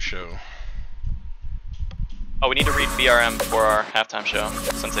halftime Cool. show. Oh, we need to read BRM for our halftime show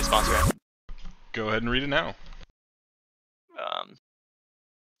since they sponsor it. Go ahead and read it now. I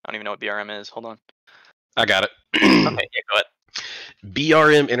don't even know what BRM is. Hold on. I got it. Okay, yeah, go ahead.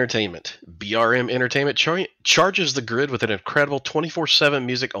 BRM Entertainment. BRM Entertainment charges the grid with an incredible 24/7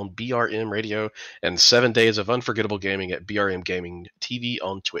 music on BRM Radio and 7 days of unforgettable gaming at BRM Gaming TV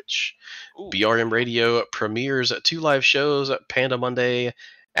on Twitch. Ooh. BRM Radio premieres 2 live shows, Panda Monday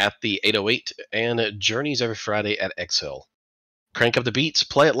at the 808 and Journeys every Friday at XL. Crank up the beats,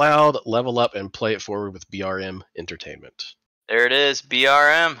 play it loud, level up, and play it forward with BRM Entertainment. There it is,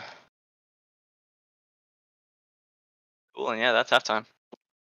 BRM. Cool, and yeah, that's halftime.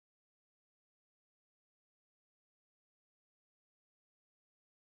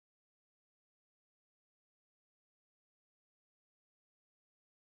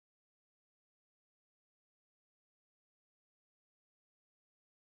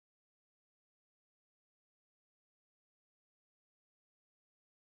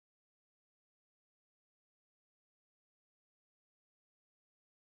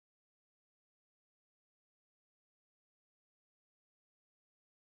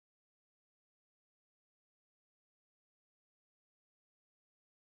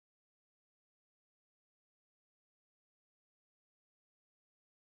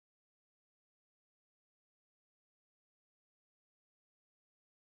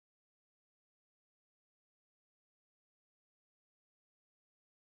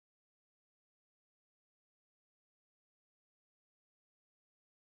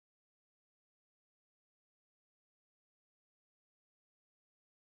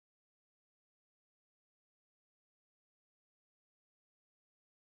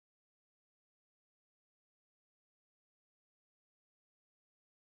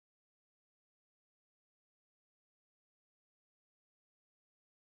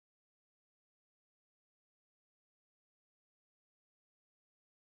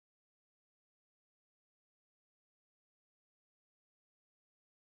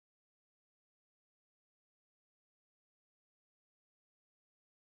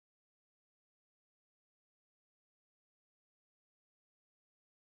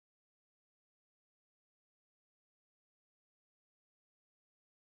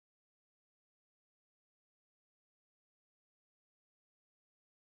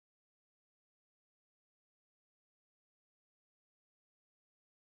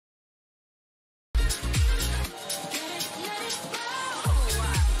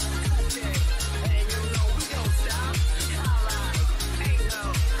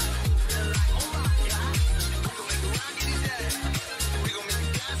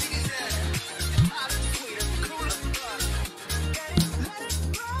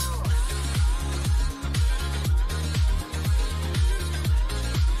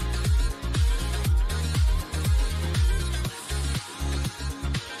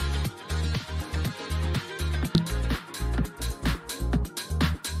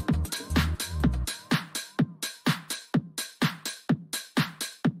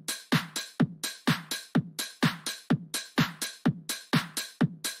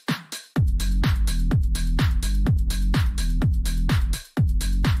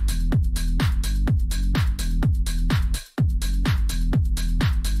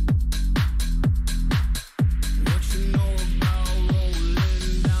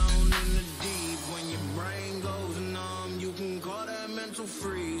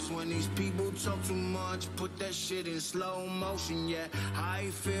 shit in slow motion, yeah.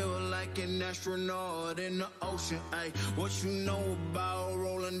 I feel like an astronaut in the ocean, ayy. What you know about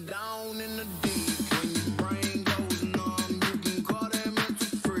rolling down in the deep? When your brain goes numb, you can call that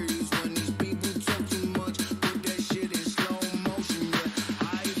mental freeze. When these people talk too much, put that shit in slow motion, yeah.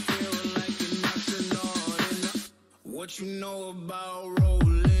 I feel like an astronaut in the... What you know about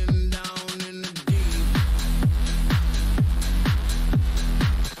rolling down in the deep?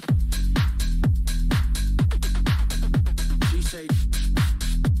 She say,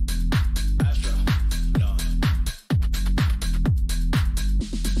 Astro, no.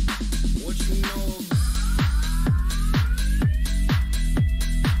 What you know about...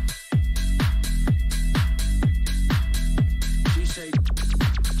 She say,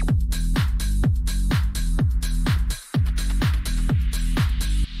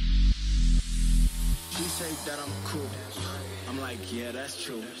 she say that I'm cool. I'm like, yeah, that's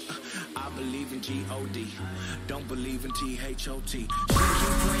true. I believe in G-O-D, don't believe in T-H-O-T. She keep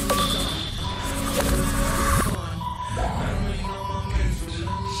playing with fun. I know you know my mental.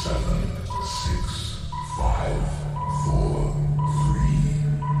 7, 6, 5, 4, 3,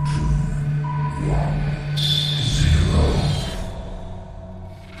 2, 1, 0.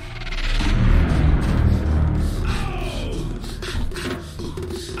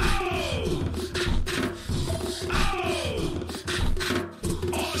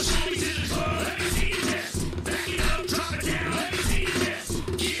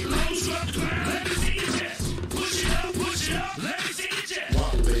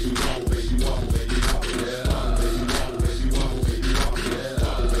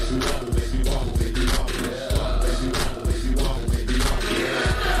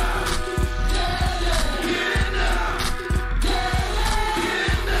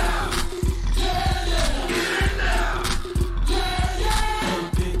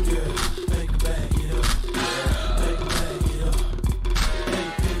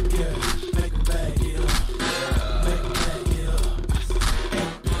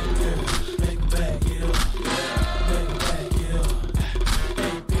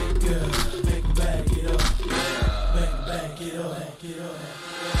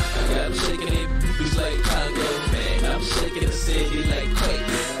 I'm shaking it, boots like Congo, man. I'm shaking the city like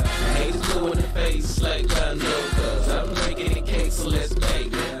quakes. Haters blue in the face like Congo, cause I'm making it cake, so let's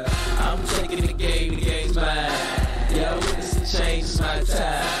make it. I'm taking the game's mine. Yeah, I witness the change, it's my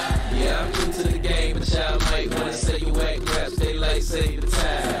time. Yeah, I'm true to the game, but y'all might wanna say you whack raps, they like save the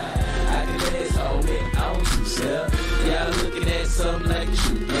time. I can dance on it, I don't do step. Y'all looking at something like a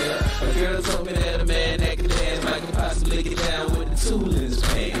shoot, yeah. A girl told me that a man that can dance might can possibly get down with the tool in his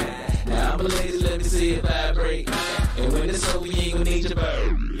hand. Now I'm a lady, let me see it vibrate. And when it's over, you ain't gonna need your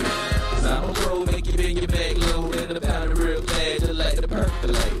bird. Cause I'm a pro, make you bend your back low, and a pound of real glad, just like the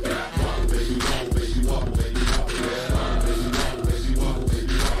percolate. Walk, baby, walk, baby, walk, baby, walk, yeah. Walk, baby, walk, baby, walk,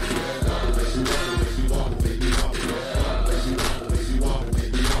 baby, walk, yeah. Walk, baby, walk, baby, walk, baby, walk, yeah. Walk, baby, walk, baby, walk,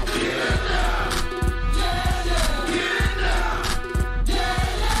 baby, walk, yeah.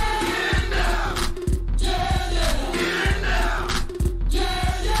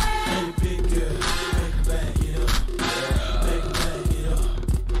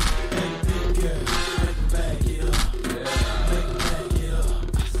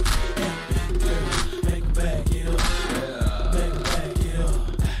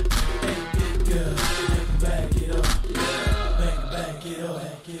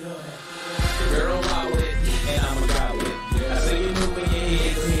 Girl, I with it, and I'm a guy with it. I say you move in your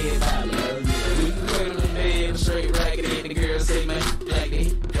head, go ahead, follow. We can cradle the bed, straight ragged, and the girl say, man, like they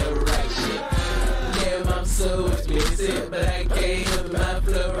go right shit. Yeah, I'm so expensive, but I can't help my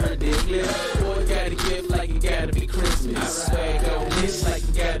flow ridiculous. Boy, got a gift like it gotta be Christmas. Swag on this like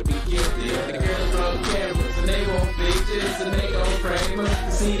you gotta be gifted. The girls roll cameras, and they want pictures, and they gon' frame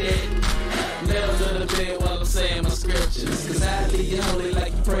them. See that? Let a little bit while I'm saying my scriptures. Cause I leave you holy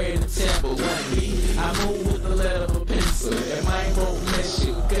like you pray in the temple. One me, I move with the letter of a pencil. And mine won't miss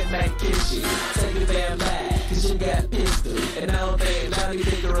you, good night kiss you. Take your damn back, cause you got pistol. And I don't think now you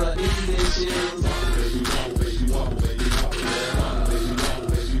think around these issues. Walk, baby, walk, baby, walk, baby, walk, yeah. Walk, baby, walk,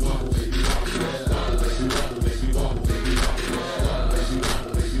 baby, walk, baby, walk, yeah. Walk, baby, walk, baby, walk, baby, walk, yeah. Walk, baby, walk,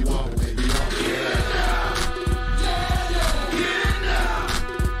 baby, walk, baby, walk, yeah.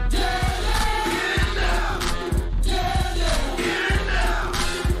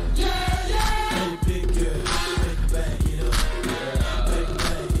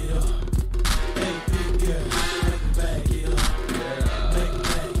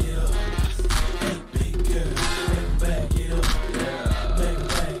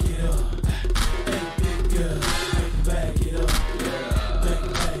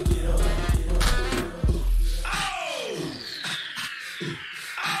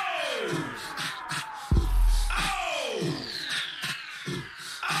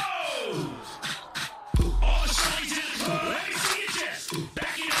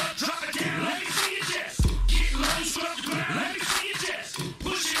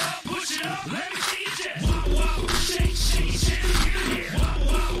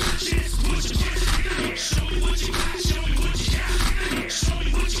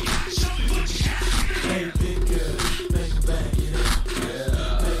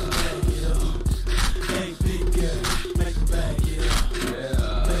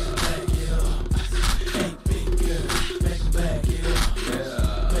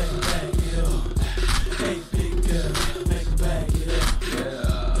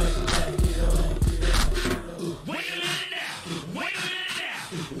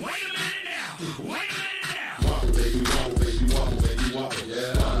 Wait a minute now. Wait a minute now. Wobble, baby, wobble, baby, wobble, baby, wobble,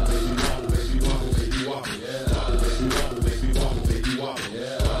 yeah. Wobble, baby, wobble, baby, wobble, baby, wobble, yeah. Wobble, baby, wobble, baby, wobble, baby, wobble,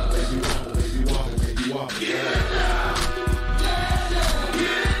 yeah. Wobble, baby, wobble, baby, wobble, baby, wobble, yeah. Get down.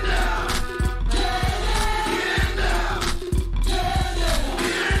 Get down. Get down. Get down.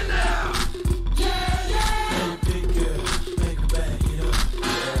 Get down. Big girl, make her back it up.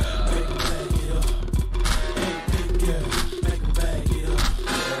 Make her back it up. Hey, big girl, make her back it up.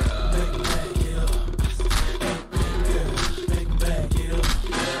 Make her back it up. Hey, big girl, make her back it up. Make her back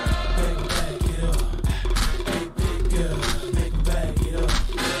it up. Hey, big girl, make her back it up.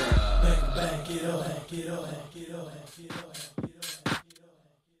 Make her back it up. Back it up. Back it up. Back it up.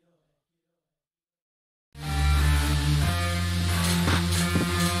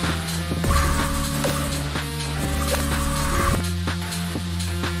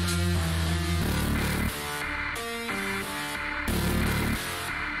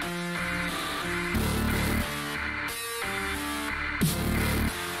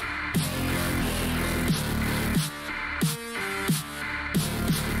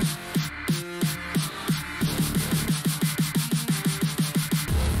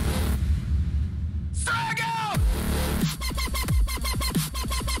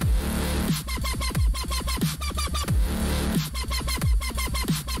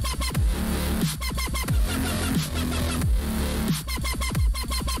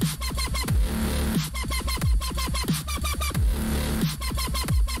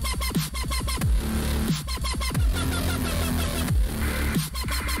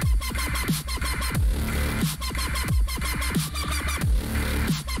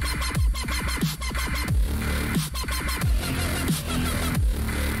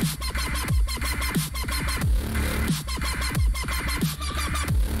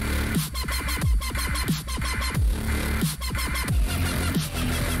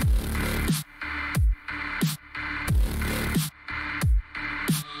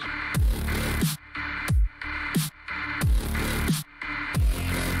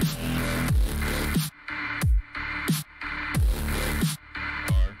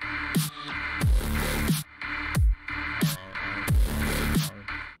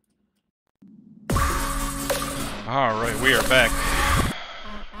 Alright, we are back.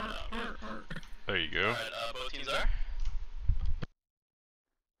 There you go. Alright, both teams are.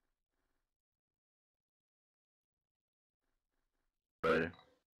 Ready.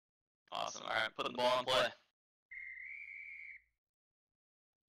 Awesome. Alright, put the ball in play.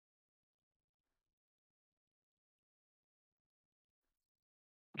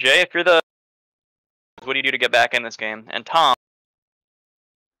 Jay, if you're the... What do you do to get back in this game? And Tom,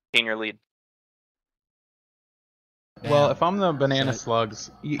 in your lead. Well, if I'm the Banana Slugs,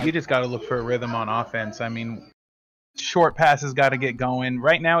 you just got to look for a rhythm on offense. I mean, short passes got to get going.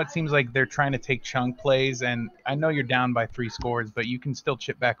 Right now, it seems like they're trying to take chunk plays, and I know you're down by 3 scores, but you can still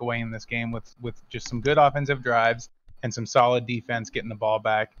chip back away in this game with just some good offensive drives and some solid defense getting the ball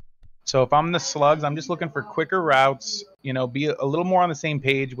back. So if I'm the Slugs, I'm just looking for quicker routes, you know, be a little more on the same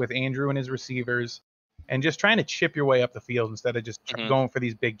page with Andrew and his receivers, and just trying to chip your way up the field instead of just going for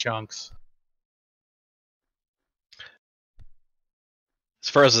these big chunks. As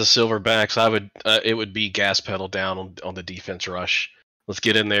far as the Silverbacks, I would it would be gas pedal down on the defense rush. Let's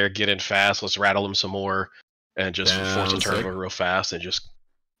get in there, get in fast. Let's rattle them some more, and just force a turnover real fast, and just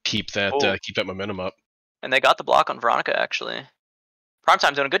keep that momentum up. And they got the block on Veronica actually.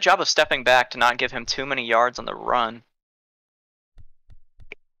 Primetime's doing a good job of stepping back to not give him too many yards on the run.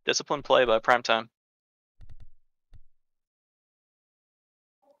 Disciplined play by Primetime.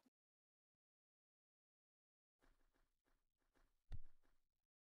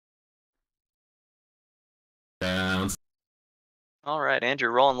 All right,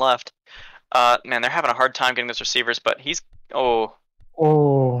 Andrew rolling left. Man, they're having a hard time getting those receivers, but he's man,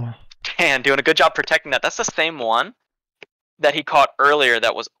 doing a good job protecting that. That's the same one that he caught earlier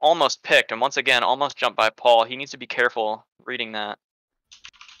that was almost picked, and once again almost jumped by Paul. He needs to be careful reading that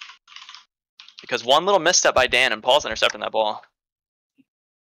because one little misstep by Dan and Paul's intercepting that ball.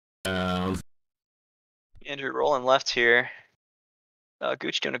 Andrew rolling left here.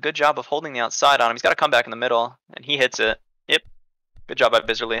 Gooch doing a good job of holding the outside on him. He's got to come back in the middle, and he hits it. Yep. Good job by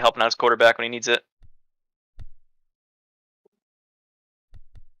Biserly helping out his quarterback when he needs it.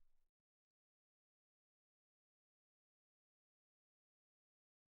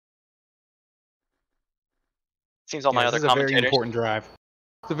 Seems all my other commentators. This is a very important drive.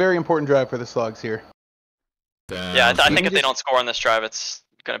 It's a very important drive for the Slugs here. Yeah, I think if they don't score on this drive, it's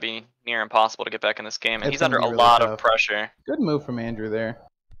going to be near impossible to get back in this game. And he's under a lot of pressure. Good move from Andrew there.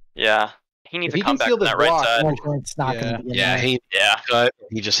 Yeah. He needs If a he can comeback seal from this that right block, side. It's not Yeah. going to be Yeah, enough. Yeah.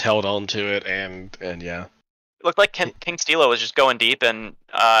 he just held on to it, and yeah. It looked like King Stilo was just going deep, and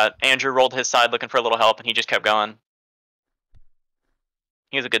Andrew rolled his side looking for a little help, and he just kept going.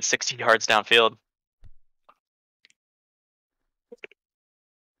 He was a good 60 yards downfield.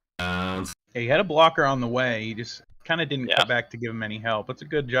 And he had a blocker on the way. He just kind of didn't Yeah. cut back to give him any help. It's a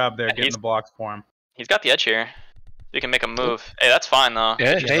good job there Yeah, getting he's- the blocks for him. He's got the edge here. You can make a move. Hey, that's fine though.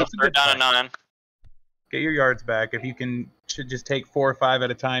 Yeah, Just hey. go third down and 9. Get your yards back. If you can, should just take 4 or 5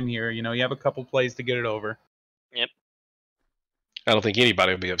 at a time here. You know, you have a couple plays to get it over. Yep. I don't think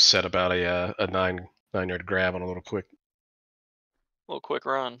anybody would be upset about a 9-yard grab on a little quick. Little quick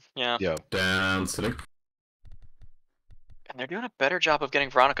run. Yeah. Yeah. down select. And they're doing a better job of getting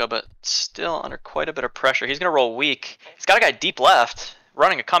Veronica, but still under quite a bit of pressure. He's gonna roll weak. He's got a guy deep left,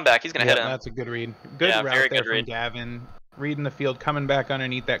 running a comeback. He's gonna hit him. That's a good read. Good Yeah, route very there good from read. Gavin. Reading the field, coming back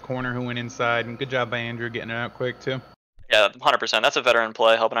underneath that corner who went inside, and good job by Andrew getting it out quick too. Yeah, 100%. That's a veteran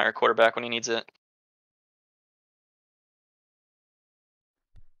play, helping out your quarterback when he needs it.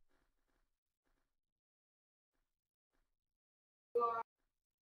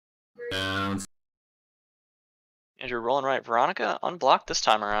 Down. Andrew rolling right. Veronica unblocked this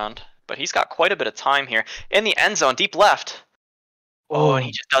time around, but he's got quite a bit of time here. In the end zone, deep left. Oh, and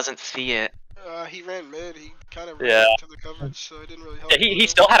he just doesn't see it. He ran mid. He kind of Yeah. ran into the coverage, so it didn't really help. Yeah, he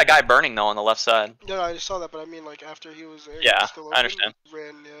still had a guy burning though on the left side. No, I just saw that, but I mean, like after he was there, he Yeah, was still I open, understand. he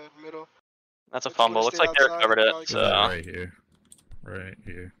ran middle. That's a If he fumble. would've Looks like stayed Derek outside, covered he'd it. probably So Right here. Right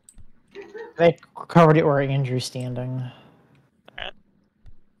here. They covered it where Andrew's standing.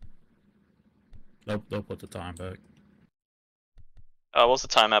 They'll put the time back. what's the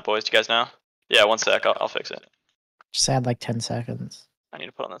time at, boys? Do you guys know? Yeah, 1 sec. I'll fix it. Just add like 10 seconds. I need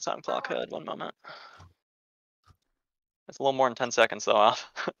to put on the time clock head. 1 moment. It's a little more than 10 seconds though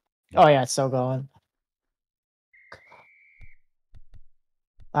off. Oh yeah, it's still going.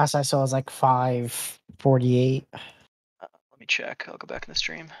 Last I saw was like 5:48. Let me check. I'll go back in the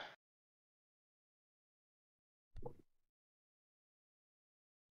stream.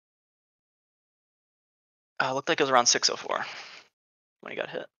 Looked like it was around 6:04 when he got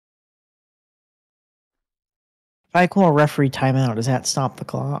hit. If I call a referee timeout, does that stop the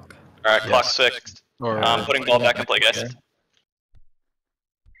clock? All right, clock's fixed. I'm putting ball back in play, guys.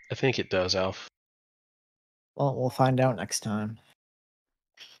 I think it does, Alf. Well, we'll find out next time.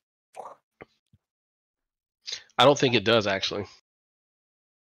 I don't think it does actually.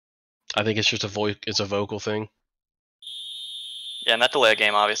 I think it's just it's a vocal thing. Yeah, and that delay of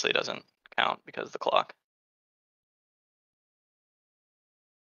game obviously doesn't count because of the clock.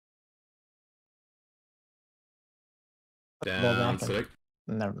 Down select.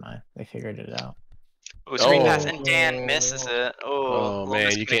 Never mind. They figured it out. Oh, screen Oh. pass, and Dan misses it. Oh little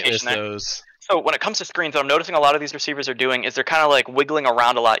man, you can't miss miscommunication there. those. So when it comes to screens, what I'm noticing a lot of these receivers are doing is they're kind of like wiggling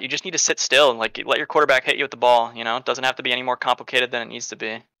around a lot. You just need to sit still and like let your quarterback hit you with the ball. You know, it doesn't have to be any more complicated than it needs to be.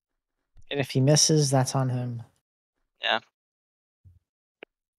 And if he misses, that's on him. Yeah.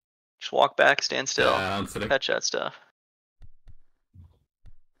 Just walk back, stand still, Down select. catch that stuff.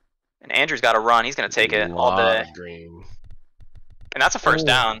 And Andrew's got to run. He's gonna take it all Lot day, of green. and that's a first Ooh.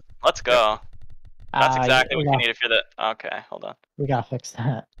 down. Let's go. That's exactly we what you got, need if you're the. Okay, hold on. we gotta fix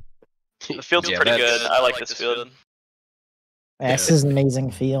that. The field's Yeah, pretty that's- good. I like this field. Yeah, this is an amazing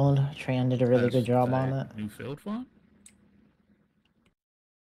field. Tran did a really good job on it. New field fun?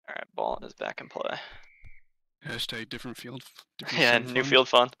 All right, ball is back in play. Hashtag different field. Yeah, new field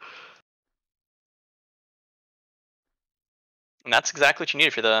fun. And that's exactly what you need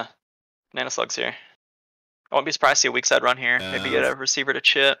if you're the Banana Slugs here. I won't be surprised to see a weak side run here. Maybe get a receiver to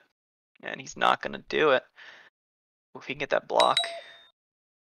chip. And he's not going to do it. If he can get that block.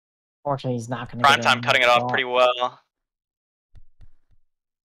 Fortunately, he's not going to. Prime time cutting it off pretty well.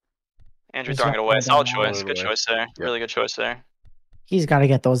 Andrew He's throwing it not away. gonna Solid get choice. it Good away. choice there. Really good choice there. He's got to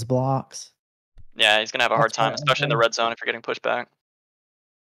get those blocks. Yeah, he's going to have a hard That's time, what I especially in the think. red zone if you're getting pushed back.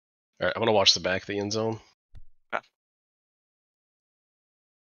 All right, I'm gonna watch the back of the end zone.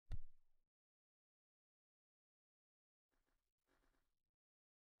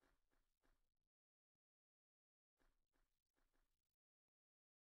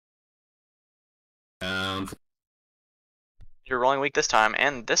 Down. You're rolling weak this time,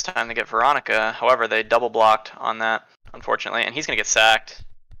 and this time they get Veronica. However, they double blocked on that, unfortunately, and he's going to get sacked.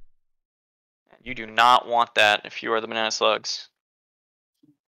 You do not want that if you are the Banana Slugs.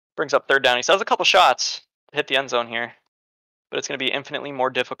 Brings up third down. He still has a couple shots to hit the end zone here, but it's going to be infinitely more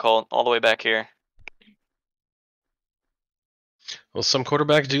difficult all the way back here. Well, some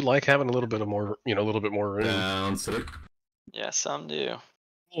quarterbacks do like having a little bit of more, a little bit more room. Down select. Yeah, some do.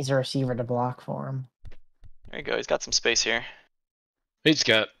 Needs a receiver to block for him. There you go. He's got some space here. He's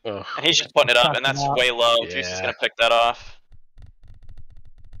got. And he's just putting it up, and that's way low. Yeah. Juice is going to pick that off.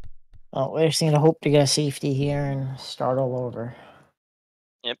 Oh, we're just going to hope to get a safety here and start all over.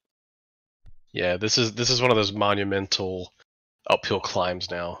 Yep. Yeah, this is one of those monumental uphill climbs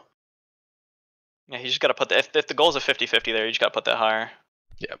now. Yeah, you just got to put if the goal is a 50-50 there, you just got to put that higher.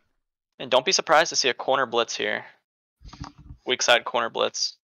 Yep. And don't be surprised to see a corner blitz here. Weak side corner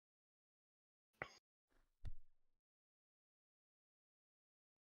blitz.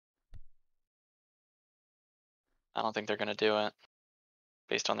 I don't think they're going to do it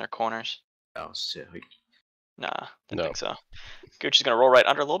based on their corners. Oh, silly. Nah, didn't think so. Gucci's going to roll right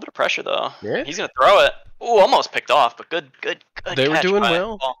under. A little bit of pressure, though. Yeah. He's going to throw it. Ooh, almost picked off, but good They were catch doing by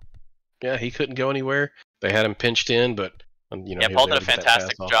well. Paul. Yeah, he couldn't go anywhere. They had him pinched in, but you know. Yeah, he Paul was did a able to get that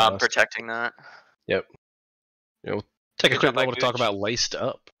fantastic pass off job fast. protecting that. Yep. You know, take a Good quick job by moment to talk Gooch. about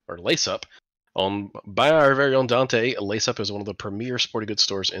Lace Up. By our very own Dante, Lace Up is one of the premier sporting goods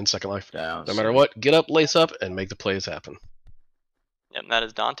stores in Second Life. Down, No matter what, get up, lace up, and make the plays happen. Yep, and that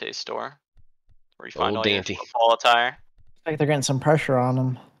is Dante's store, where you find Old all your Dante. football attire. Like they're getting some pressure on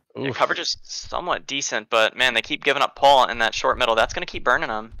him. Your coverage is somewhat decent, but man, they keep giving up Paul in that short middle. That's going to keep burning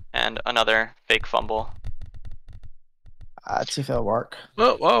them. And another fake fumble. Let's see if it'll work.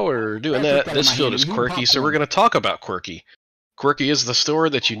 Well, while we're doing that, this field is quirky, so we're going to talk about Quirky. Quirky is the store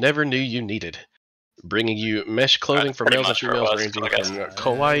that you never knew you needed, bringing you mesh clothing for pretty males and much where it females was, ranging I guess. from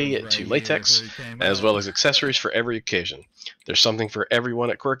kawaii to latex, as well as accessories for every occasion. There's something for everyone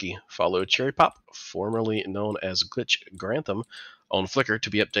at Quirky. Follow Cherry Pop, formerly known as Glitch Grantham, on Flickr to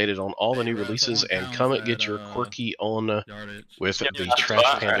be updated on all the new releases, and come and get your Quirky on with the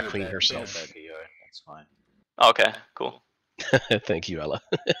Trash Panda Queen herself. That's fine. Okay, cool. Thank you, Ella.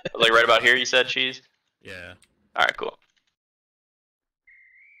 Like right about here, you said, Cheese? Yeah. Alright, cool.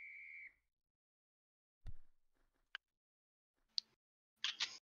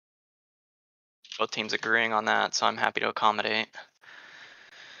 Both teams agreeing on that, so I'm happy to accommodate.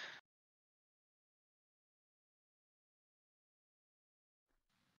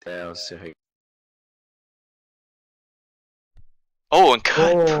 Down, silly. Oh, and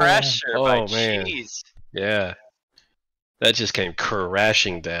good pressure by Oh, man. Cheese. Yeah. That just came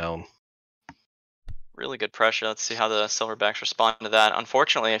crashing down. Really good pressure. Let's see how the Silverbacks respond to that.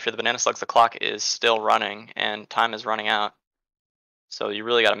 Unfortunately, if you're the Banana Slugs, the clock is still running and time is running out. So you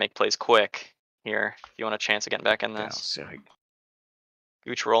really got to make plays quick here if you want a chance of getting back in Down, this. silly.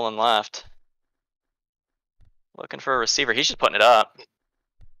 Gooch rolling left. Looking for a receiver. He's just putting it up.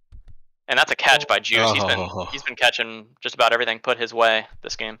 And that's a catch by Juice. He's been catching just about everything put his way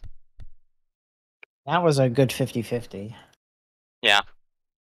this game. That was a good 50-50. Yeah.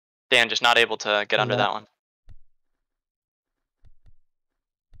 Dan just not able to get under that one.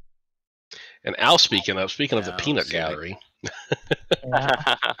 And Al, speaking of the peanut gallery,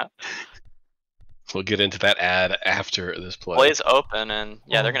 we'll get into that ad after this play. Blaze open, and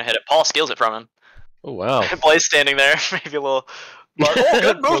yeah, they're gonna hit it. Paul steals it from him. Oh wow! Blaze standing there, maybe a little. Oh,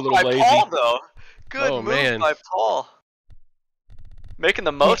 good move by lazy. Paul, though. Good move man. by Paul. Making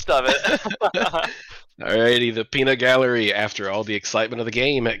the most of it. Alrighty, the Peanut Gallery. After all the excitement of the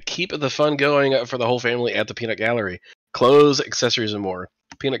game, keep the fun going for the whole family at the Peanut Gallery. Clothes, accessories, and more.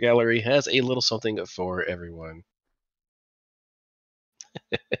 Peanut Gallery has a little something for everyone.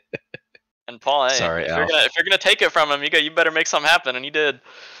 And Paul, hey, Sorry, if Al. you're gonna take it from him, you better make something happen, and he did.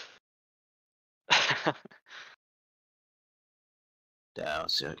 Down,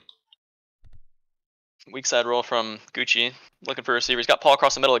 silly. Weak side roll from Gucci, looking for a receiver. He's got Paul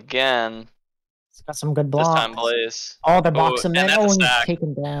across the middle again. He's got some good blocks. This time Blaze. Oh, they're boxing and in. that's Oh, a and he's sack.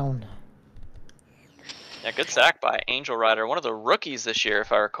 taken down. Yeah, good sack by Angel Rider, one of the rookies this year,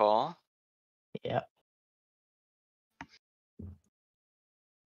 if I recall. Yeah.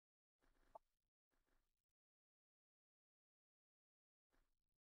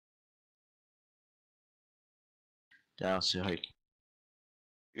 Down, silly.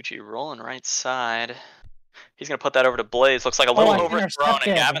 Gucci rolling right side. He's going to put that over to Blaze. Looks like a little overthrown, and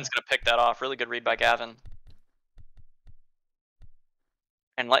intercepted. Gavin's going to pick that off. Really good read by Gavin.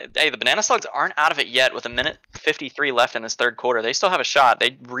 And hey, the Banana Slugs aren't out of it yet with 1:53 left in this third quarter. They still have a shot.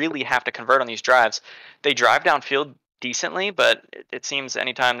 They really have to convert on these drives. They drive downfield decently, but it seems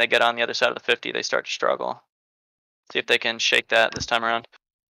anytime they get on the other side of the 50, they start to struggle. See if they can shake that this time around.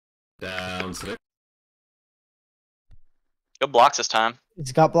 Down, silly. Good blocks this time.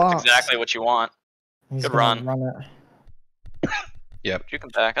 He's got blocks. Exactly what you want. He's Good gonna run. it. Yep. Juke him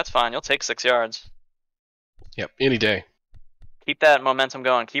back. That's fine. You'll take 6 yards. Yep. Any day. Keep that momentum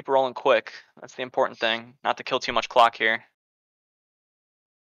going. Keep rolling quick. That's the important thing. Not to kill too much clock here.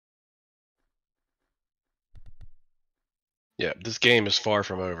 Yeah, this game is far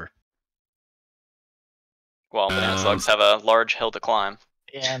from over. Well, Banana Slugs have a large hill to climb.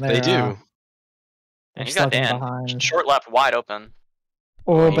 Yeah, They do. And he's got slugging Dan. behind. Short left, wide open.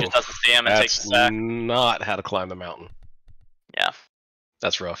 Oh, He but just doesn't see him and takes That's the sack. not how to climb the mountain. Yeah.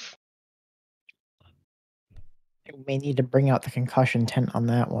 That's rough. we may need to bring out the concussion tent on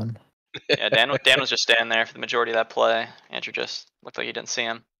that one. Yeah, Dan was just standing there for the majority of that play. Andrew just looked like he didn't see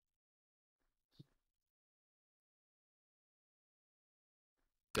him.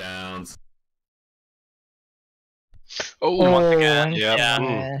 Downs. Oh, Once again, yep.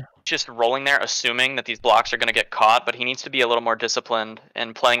 yeah. Just rolling there, assuming that these blocks are going to get caught, but he needs to be a little more disciplined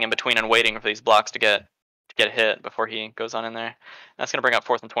and playing in between and waiting for these blocks to get hit before he goes on in there. That's going to bring up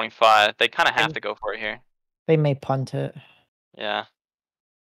 4th and 25. They kind of have to go for it here. They may punt it. Yeah.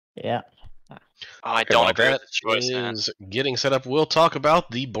 Yeah. Oh, I Okay, don't while agree that with this choice, man. is getting set up, we'll talk about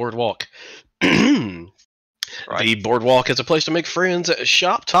the boardwalk. Right. The boardwalk is a place to make friends,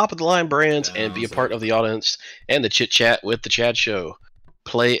 shop top of the line brands, and be a part of the audience and the chit chat with the Chad Show,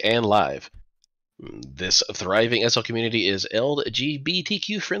 play and live. This thriving SL community is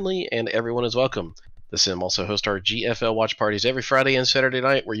LGBTQ friendly, and everyone is welcome. The Sim also hosts our GFL watch parties every Friday and Saturday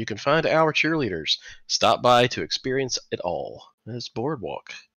night, where you can find our cheerleaders. Stop by to experience it all. This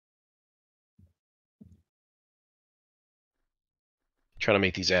boardwalk. Trying to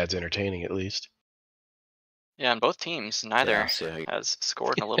make these ads entertaining, at least. Yeah, and both teams, neither has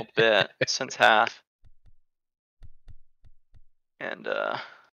scored in a little bit since half. And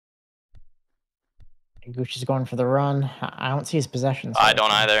Gucci's going for the run. I don't see his possessions. I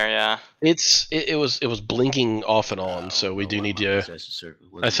don't either. Yeah. It was blinking off and on, so we do need to.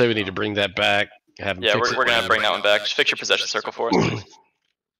 I say we need to bring that back. Have him Yeah, fix we're it. gonna bring that one back. Just fix your possession circle for us, please.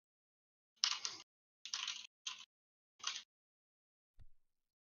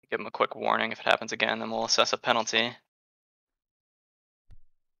 Give him a quick warning if it happens again, then we'll assess a penalty.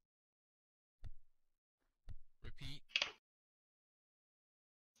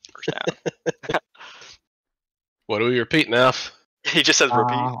 First down. What do we repeat now? He just says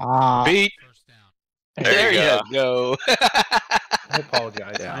repeat. Repeat. There you go. I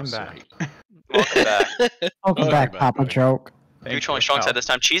apologize. I'm back. Welcome back. Welcome back, Papa Joke. Huge only strong side this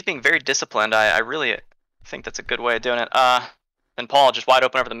time. Cheese being very disciplined. I really think that's a good way of doing it. And Paul just wide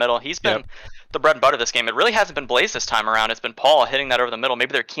open over the middle. He's been the bread and butter of this game. It really hasn't been Blaze this time around. It's been Paul hitting that over the middle.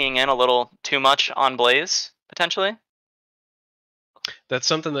 Maybe they're keying in a little too much on Blaze, potentially. That's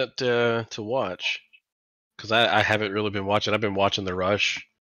something that to watch, because I haven't really been watching. I've been watching the rush.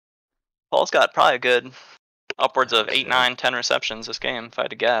 Paul's got probably a good upwards of 8, 9, 10 receptions this game, if I had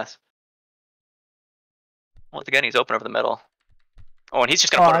to guess. Once again, he's open over the middle. Oh, and he's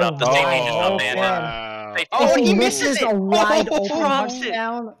just gonna put it up. The same changes up, man. Wow. Oh, and he misses it. a wide open drops it.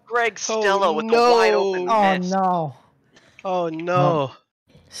 touchdown. Greg Stella with the wide open Oh miss. no! Oh no!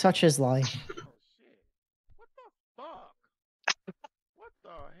 Such is life.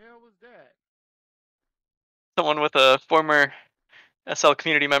 Someone with a former SL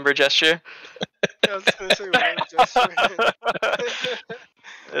community member gesture. I was gonna say, what gesture?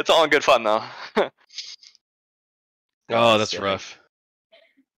 It's all in good fun though. Oh, that's rough.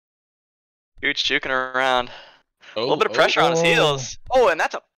 Gooch juking around. Oh, a little bit of pressure on his heels. Oh, and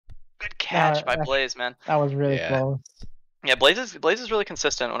that's a good catch by Blaze, man. That was really close. Yeah, Blaze is really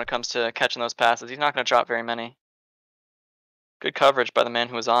consistent when it comes to catching those passes. He's not going to drop very many. Good coverage by the man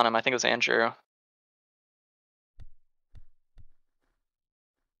who was on him. I think it was Andrew.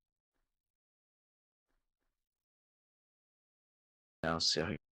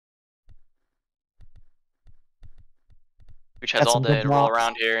 Gooch has all day to roll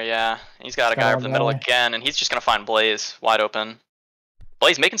around here, yeah. He's got a guy over the middle again, and he's just going to find Blaze wide open.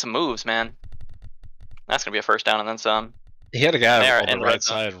 Blaze making some moves, man. That's going to be a first down and then some. He had a guy on the right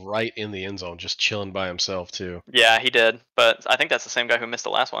side, right in the end zone, just chilling by himself, too. Yeah, he did. But I think that's the same guy who missed the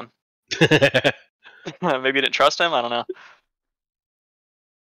last one. Maybe you didn't trust him? I don't know.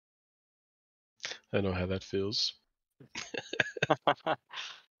 I know how that feels.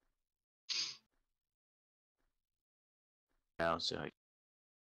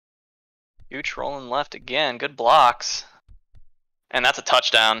 Huge rolling left again. Good blocks. And that's a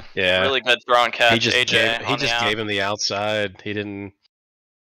touchdown. Yeah. Really good throw and catch. He just AJ gave him the outside. He didn't. You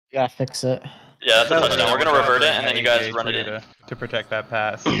gotta fix it. Yeah, that's a touchdown. We're gonna revert it, and then you guys run it in. To protect that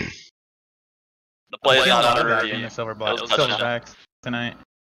pass. The play is not under in review. the Silverbacks tonight.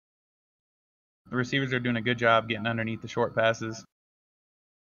 The receivers are doing a good job getting underneath the short passes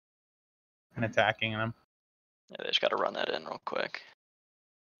and attacking them. Yeah, they just got to run that in real quick.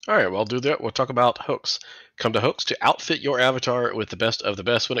 All right, well, I'll do that. We'll talk about Hoax. Come to Hoax to outfit your avatar with the best of the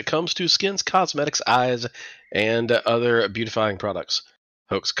best when it comes to skins, cosmetics, eyes, and other beautifying products.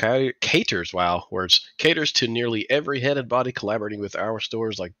 Hoax caters, wow, words, caters to nearly every head and body, collaborating with our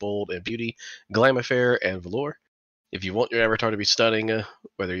stores like Bold and Beauty, Glam Affair, and Velour. If you want your avatar to be stunning,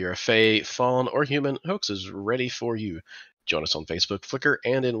 whether you're a fae, fawn, or human, Hoax is ready for you. Join us on Facebook, Flickr,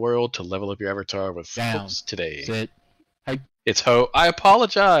 and in World to level up your avatar with Down. Hoax today. Sit. Hey. It's Ho. I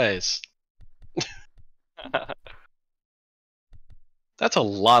apologize. That's a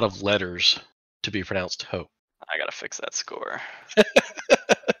lot of letters to be pronounced Ho. I gotta fix that score.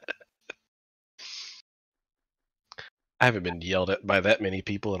 I haven't been yelled at by that many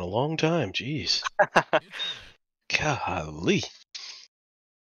people in a long time. Jeez. Golly.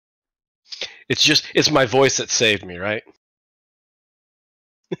 It's my voice that saved me, right?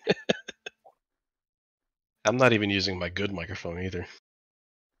 I'm not even using my good microphone either.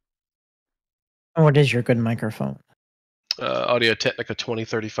 What is your good microphone? Audio Technica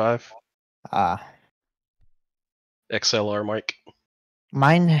 2035. XLR mic.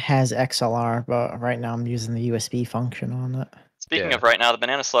 Mine has XLR, but right now I'm using the USB function on it. Speaking of right now, the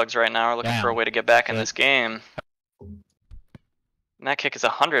Banana Slugs right now are looking for a way to get back in this game. And that kick is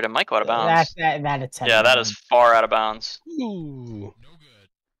 100. It might go out of bounds. That is yeah, that is far out of bounds. Ooh.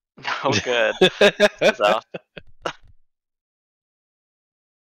 No good. It's out. I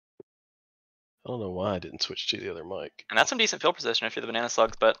don't know why I didn't switch to the other mic. And that's some decent field position if you're the Banana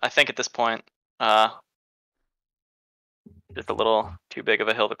Slugs, but I think at this point, just a little too big of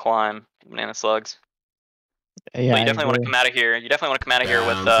a hill to climb, Banana Slugs. Yeah, but you definitely want to come out of here. You definitely want to come out of here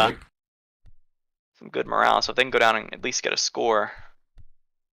with some good morale. So if they can go down and at least get a score.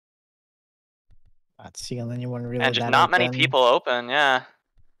 That's ceiling. You wouldn't really. And just not many people open. Yeah,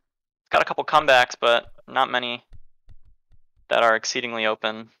 it's got a couple comebacks, but not many that are exceedingly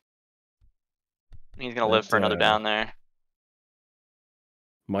open. He's gonna live for another down there.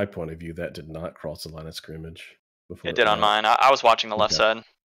 My point of view, that did not cross the line of scrimmage. Before It did on mine. I was watching the left side.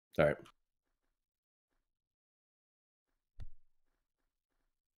 All right.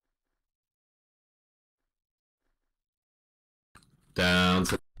 Down.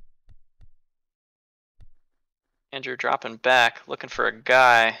 Andrew dropping back, looking for a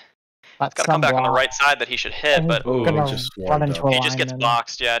guy. It's got to come back on the right side that he should hit, but he just gets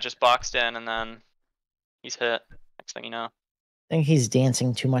boxed. Yeah, just boxed in, and then he's hit. Next thing you know. I think he's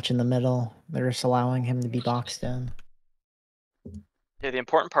dancing too much in the middle. They're just allowing him to be boxed in. Yeah, the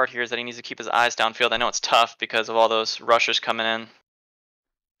important part here is that he needs to keep his eyes downfield. I know it's tough because of all those rushers coming in.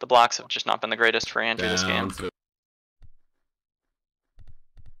 The blocks have just not been the greatest for Andrew this game.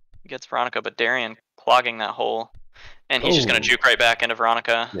 He gets Veronica, but Darian clogging that hole. And he's just going to juke right back into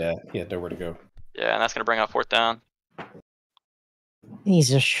Veronica. Yeah, he had nowhere to go. Yeah, and that's going to bring out 4th down. He's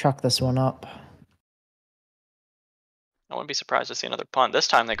just chucked this one up. I wouldn't be surprised to see another punt. This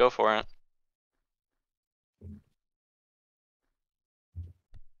time they go for it.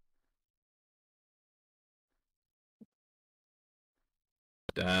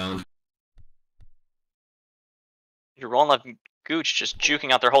 Down. You're rolling left Gooch just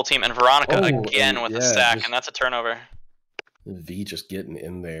juking out their whole team, and Veronica again with a sack, and that's a turnover. V just getting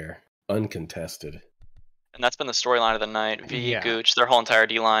in there, uncontested. And that's been the storyline of the night. V, Gooch, their whole entire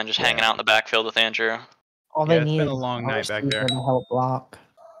D-line just hanging out in the backfield with Andrew. All they need is a long night back there to help block.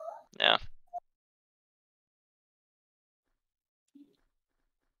 Yeah.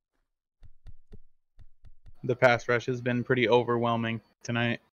 The pass rush has been pretty overwhelming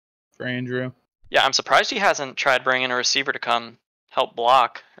tonight for Andrew. Yeah, I'm surprised he hasn't tried bringing a receiver to come help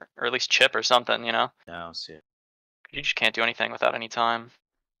block, or at least chip or something, you know? No, see it. You just can't do anything without any time.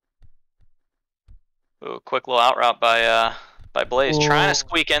 Ooh, quick little out route by Blaze. Trying to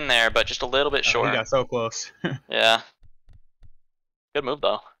squeak in there, but just a little bit short. He got so close. Yeah. Good move,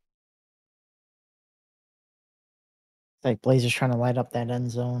 though. Like Blaze is trying to light up that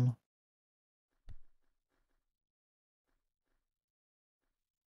end zone.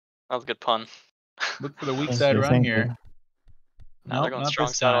 That was a good pun. Look for the weak side run here. Now they're going strong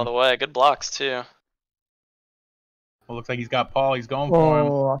side all the way. Good blocks, too. Well, looks like he's got Paul. He's going for him.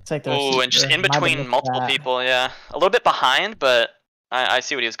 Oh, and just in between multiple people, yeah. A little bit behind, but I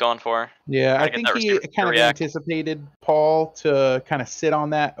see what he was going for. Yeah, I think he kind of anticipated Paul to kind of sit on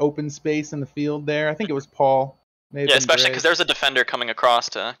that open space in the field there. I think it was Paul. Yeah, especially because there's a defender coming across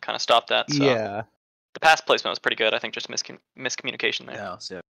to kind of stop that. So. Yeah. The pass placement was pretty good. I think just miscommunication there. Yeah,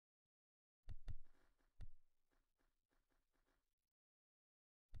 see it.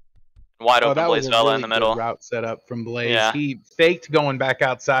 Wide Oh, open that was a Blaze Vela really in the good middle. route set up from Blaze. Yeah. He faked going back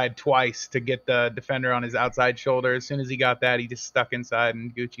outside twice to get the defender on his outside shoulder. As soon as he got that, he just stuck inside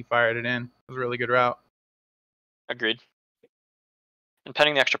and Gucci fired it in. It was a really good route. Agreed. And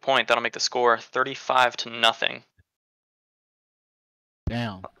pending the extra point, that'll make the score 35-0.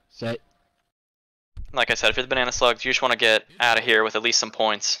 Down. Set. Like I said, if you're the Banana Slugs, you just want to get out of here with at least some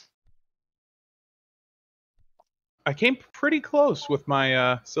points. I came pretty close with my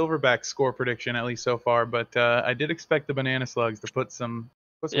Silverback score prediction, at least so far, but I did expect the Banana Slugs to put some.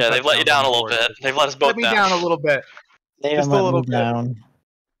 Yeah, they've let you down a little bit. They've let us both Let me down a little bit. They Just don't a let little me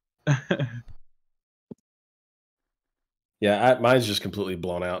bit. down. Yeah, mine's just completely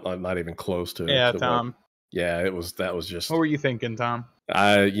blown out. I'm not even close to. Yeah, to Tom. Yeah, that was just. What were you thinking, Tom?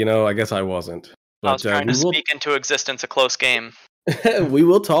 I guess I wasn't. But, I was trying to speak into existence a close game. We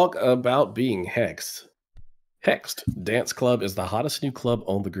will talk about being hexed. Hexed Dance Club is the hottest new club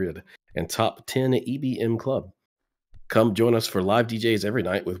on the grid and top 10 EBM club. Come join us for live DJs every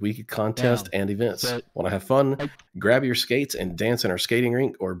night with weekly contests and events. Want to have fun? Grab your skates and dance in our skating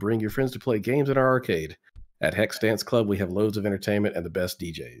rink or bring your friends to play games in our arcade. At Hex Dance Club, we have loads of entertainment and the best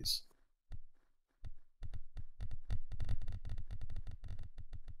DJs.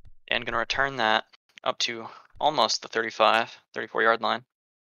 And going to return that up to almost the 34-yard line.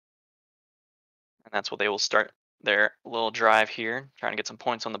 And that's what they will start their little drive here, trying to get some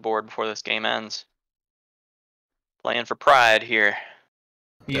points on the board before this game ends. Playing for pride here.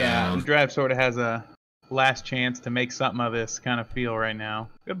 Yeah, the drive sort of has a last chance to make something of this kind of feel right now.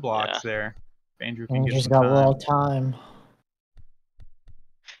 Good blocks there. If Andrew can get Andrew's some got time. a little time.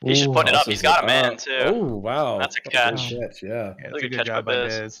 He's just putting it up. He's got a man, too. Oh, wow. That's a catch. Yeah. Yeah, Really it's a good good catch job by by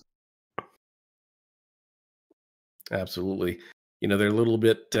Biz. Biz. Absolutely. They're a little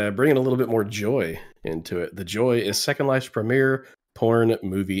bit bringing a little bit more joy into it. The Joy is Second Life's premier porn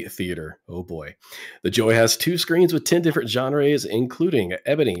movie theater. Oh boy. The Joy has 2 screens with 10 different genres, including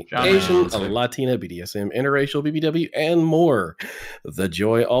ebony, Asian, Latina, BDSM, interracial, BBW, and more. The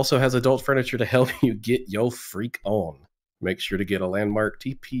Joy also has adult furniture to help you get your freak on. Make sure to get a landmark,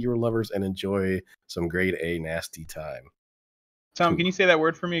 TP your lovers, and enjoy some grade A nasty time. Tom, can you say that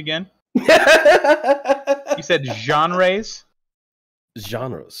word for me again? You said genres?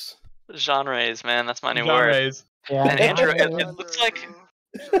 Genres. Genres, man. That's my new word. Genres. Yeah, And Andrew, it looks like...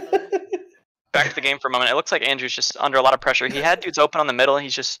 Back to the game for a moment. It looks like Andrew's just under a lot of pressure. He had dudes open on the middle.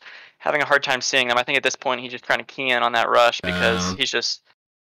 He's just having a hard time seeing them. I think at this point he's just trying to key in on that rush because he's just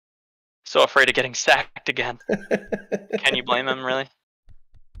so afraid of getting sacked again. Can you blame him, really?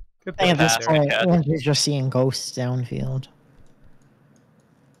 Good I think at this pass. point, Andrew's just seeing ghosts downfield.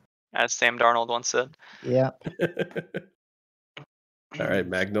 As Sam Darnold once said. Yeah. All right,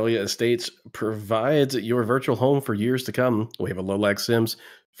 Magnolia Estates provides your virtual home for years to come. We have a low-lag Sims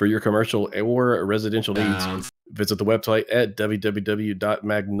for your commercial or residential needs. Visit the website at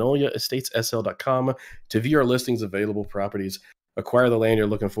www.magnoliaestatessl.com to view our listings, available properties, acquire the land you're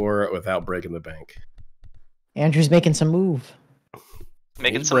looking for without breaking the bank. Andrew's making some move.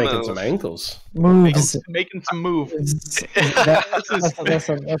 Making He's some breaking moves. some ankles. Moves. Making some move. Listen,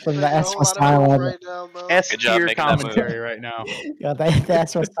 the S was silent. S Good job tier making that move. commentary right now. Yeah, the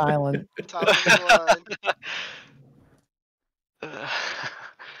S was silent. Top of the line.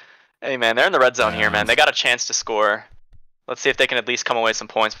 Hey, man, they're in the red zone here, man. They got a chance to score. Let's see if they can at least come away with some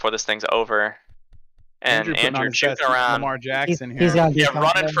points before this thing's over. And putting on Andrew his shooting best around. Lamar Jackson He's here. gonna do Yeah,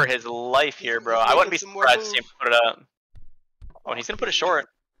 running something. for his life here, bro. I wouldn't be surprised to see him put it up. Oh, and he's going to put it short.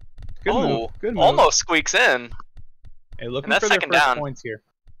 Good oh, move. Good move. almost squeaks in. Hey, looking And that's for their second first down. points here.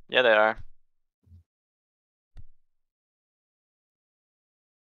 Yeah, they are.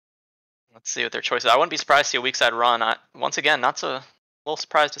 Let's see what their choices are. I wouldn't be surprised to see a weak side run. Once again, not so a little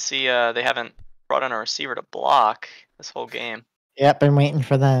surprised to see they haven't brought in a receiver to block this whole game. Yep, been waiting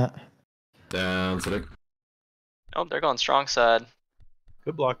for that. Down to the... Oh, they're going strong side.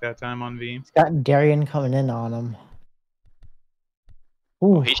 Good block that time on V. He's got Darian coming in on him.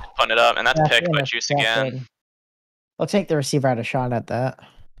 Ooh, He's just putting it up, and that's picked by Juice again. Looks like the receiver had a shot at that.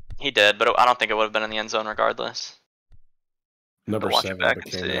 He did, but I don't think it would have been in the end zone regardless. Number Watch it 7 back and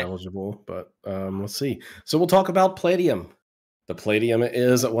became see. eligible, but let's see. So we'll talk about Palladium. The Palladium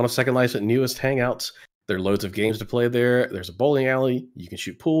is one of Second Life's newest hangouts. There are loads of games to play there. There's a bowling alley. You can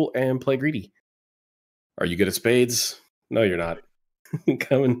shoot pool and play greedy. Are you good at spades? No, you're not.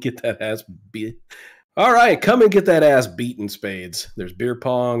 Come and get that ass beat. All right, come and get that ass beaten spades. There's beer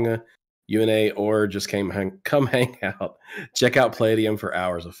pong, UNA, or just come hang out. Check out Palladium for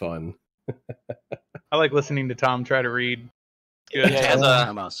hours of fun. I like listening to Tom try to read. Good. He has How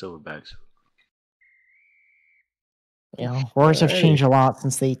about Silverbacks? You know, words have Alrighty. changed a lot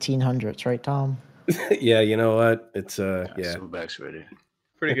since the 1800s, right, Tom? Yeah, you know what? It's yeah. Silverback's ready.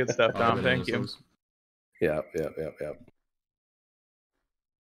 Pretty good stuff, Tom. Alright, Thank you. Slugs. Yeah.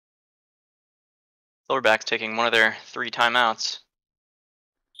 Silverback's taking one of their 3 timeouts.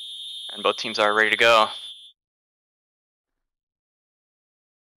 And both teams are ready to go.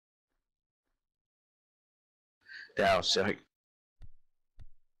 Down, sick.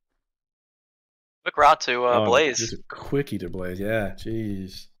 Quick route to Blaze. Just a quickie to Blaze. Yeah,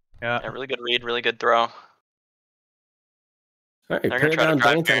 jeez. Yeah, really good read, really good throw. All right, They're gonna try to Paragon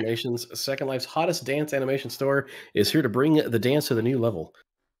drive Dance here. Animations, Second Life's hottest dance animation store, is here to bring the dance to the new level.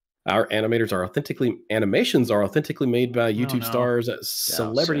 Our animations are authentically made by YouTube no. stars,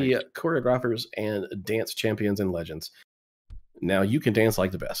 celebrity choreographers, and dance champions and legends. Now you can dance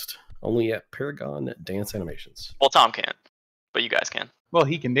like the best. Only at Paragon Dance Animations. Well, Tom can't, but you guys can. Well,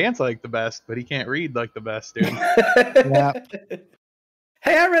 he can dance like the best, but he can't read like the best, dude. Yeah.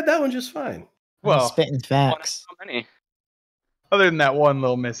 Hey, I read that one just fine. Well, Spitting facts. So many. other than that one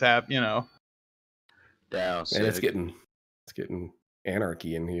little mishap, you know. Down, And it's sick. getting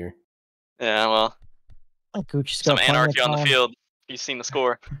anarchy in here. Yeah, well, Gucci's some got plenty of anarchy on the time. field. You've seen the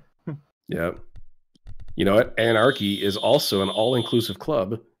score. Yep. You know what? Anarchy is also an all-inclusive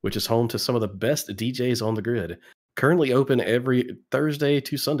club, which is home to some of the best DJs on the grid. Currently open every Thursday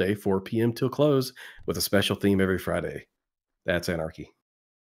to Sunday, 4 p.m. till close, with a special theme every Friday. That's Anarchy.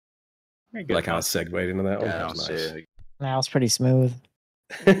 Very good, Like how I Tom. segued into that one. That Down, was nice. sick. Now it's pretty smooth.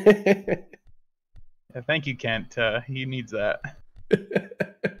 Yeah, thank you, Kent. He needs that.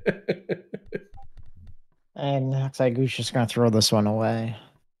 And looks like Gucci's just gonna throw this one away.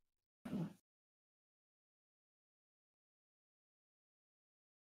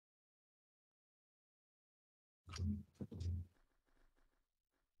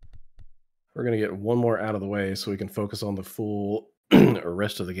 We're going to get one more out of the way so we can focus on the full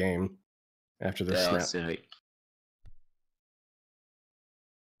rest of the game after this Down, snap. sick.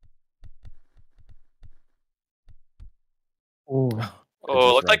 Ooh.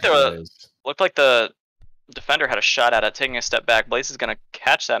 Oh, looked like the defender had a shot at it, taking a step back. Blaze is gonna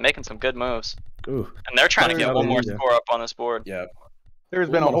catch that, making some good moves. Ooh. And they're trying to get one more Yeah. score up on this board. Yeah. There's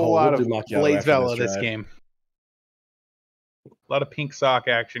been a We'll whole lot do of Macchiato Blaze after Vela this this drive. game. A lot of pink sock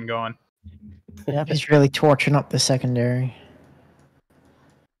action going. Yep, he's really torching up the secondary.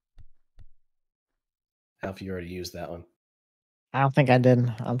 Alf, you already used that one. I don't think I did.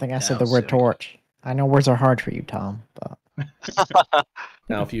 I don't think I said the Down, word sick. torch. I know words are hard for you, Tom, but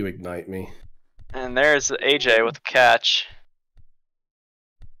Alf, you ignite me. And there's AJ with the catch.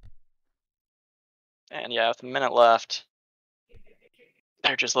 And yeah, with a minute left,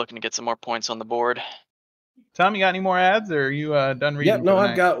 they're just looking to get some more points on the board. Tom, you got any more ads, or are you done reading? Yep, no, for the I've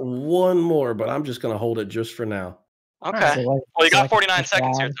night? got one more, but I'm just going to hold it just for now. Okay. So, Well, you got like 49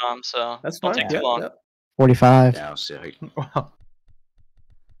 seconds here, 55. Tom, so That's don't fine. take too Yep, long. yep. 45. Down, sick. Wow.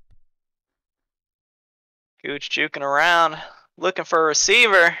 Gooch juking around, looking for a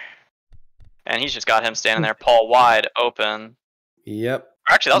receiver. And he's just got him standing there, Paul wide open. Yep.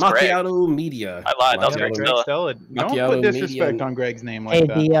 Actually, that was great. Macchiato Media. I lied. That was Yeah, Greg Greg Stella. Stella. Don't Macchiato put disrespect Media. on Greg's name Hey, like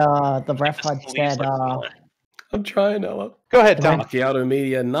that. the ref HUD Believes said like a killer. I'm trying, Ella. Go ahead, Tom. Macchiato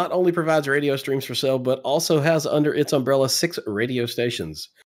Media not only provides radio streams for sale, but also has under its umbrella 6 radio stations.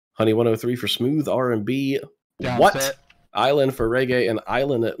 Honey 103 for smooth R&B. Down What? set. Island for reggae and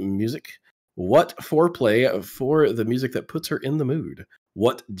island music. What foreplay for the music that puts her in the mood.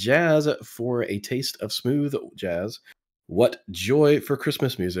 What jazz for a taste of smooth jazz. What joy for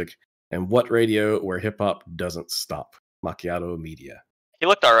Christmas music. And what radio where hip hop doesn't stop. Macchiato Media. He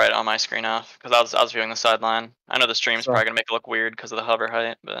looked all right on my screen off because I was viewing the sideline. I know the stream's probably gonna make it look weird because of the hover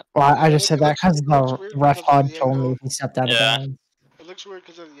height, but Well, I just said that because It looks the weird ref because of HUD the told me angle. he stepped out of Yeah. bounds. It looks weird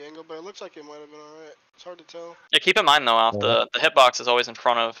because of the angle, but it looks like it might have been alright. It's hard to tell. yeah, keep in mind though, Alf, the hitbox is always in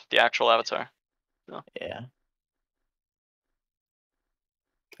front of the actual avatar. Yeah.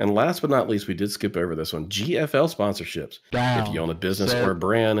 And last but not least, we did skip over this one. GFL sponsorships. Down. If you own a business set. or a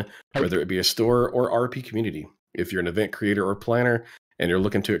brand, whether it be a store or RP community, if you're an event creator or planner and you're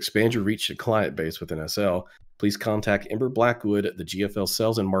looking to expand your reach and client base with NSL, please contact Ember Blackwood, the GFL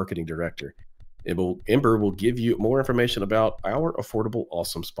Sales and Marketing Director. Ember will give you more information about our affordable,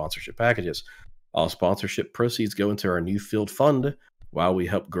 awesome sponsorship packages. All sponsorship proceeds go into our new field fund while we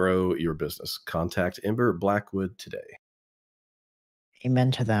help grow your business. Contact Ember Blackwood today.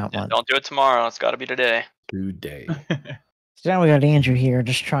 Amen to that Yeah, one. don't do it tomorrow. It's got to be today. Today. So now we got Andrew here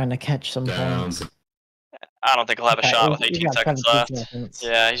just trying to catch some Down. points. I don't think he'll have a Okay, shot with we 18 got seconds 17 left. seconds.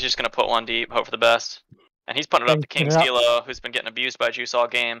 Yeah, he's just gonna put one deep, hope for the best. And he's putting it up to Put King it up. Stilo, who's been getting abused by Juice all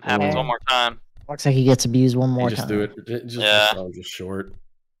game. Happens Yeah. one more time. Looks like he gets abused one more He just time. threw it. Just, Yeah. just short.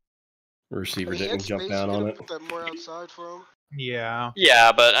 Receiver I mean, he didn't had jump space, down you on could've it. put that more outside for him. Yeah.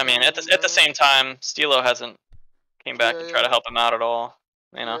 Yeah, but I mean, at the same time, Stilo hasn't came back Yeah, to try to yeah. help him out at all.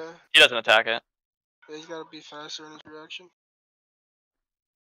 You know, Yeah. he doesn't attack it. Yeah, he's gotta be faster in his reaction.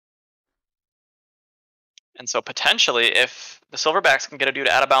 And so potentially, if the Silverbacks can get a dude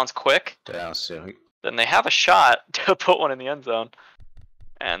out of bounds quick, Down, silly. then they have a shot to put one in the end zone.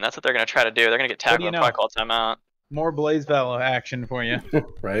 And that's what they're going to try to do. They're going to get What do tackled you and know? probably call timeout. More Blaze Valor action for you.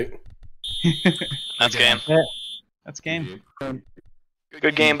 Right? That's game. That's game.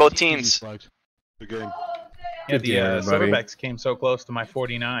 Good game, both teams. Good game. Yeah, Good the game, everybody. Silverbacks came so close to my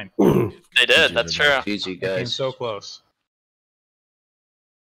 49. They did. That's true. GG, They came guys. so close.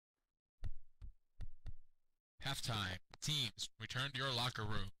 Halftime. Teams, return to your locker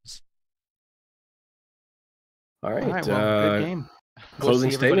rooms. All right. All right, well, good game. We'll Closing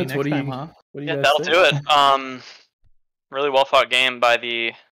see everybody statements. What do next you? time, huh? What do you Yeah, guys that'll think? do it. Really well fought game by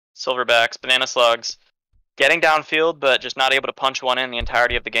the Silverbacks, Banana Slugs, getting downfield, but just not able to punch one in the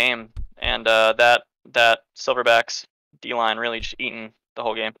entirety of the game. And that Silverbacks D line really just eating the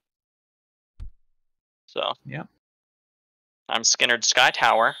whole game. So yeah, I'm Skinnerd Sky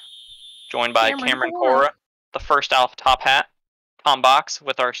Tower, joined by Cameron Cameron Cora. Cora, the first Alpha Top Hat, Tom Box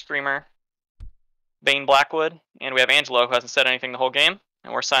with our streamer Bane Blackwood, and we have Angelo who hasn't said anything the whole game,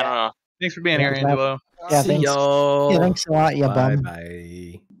 and we're signing off. Thanks for being here, Angelo. Yeah, See thanks. y'all. Yeah, thanks a lot, you Bye bum.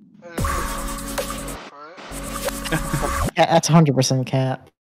 bye. Yeah, that's 100% cap.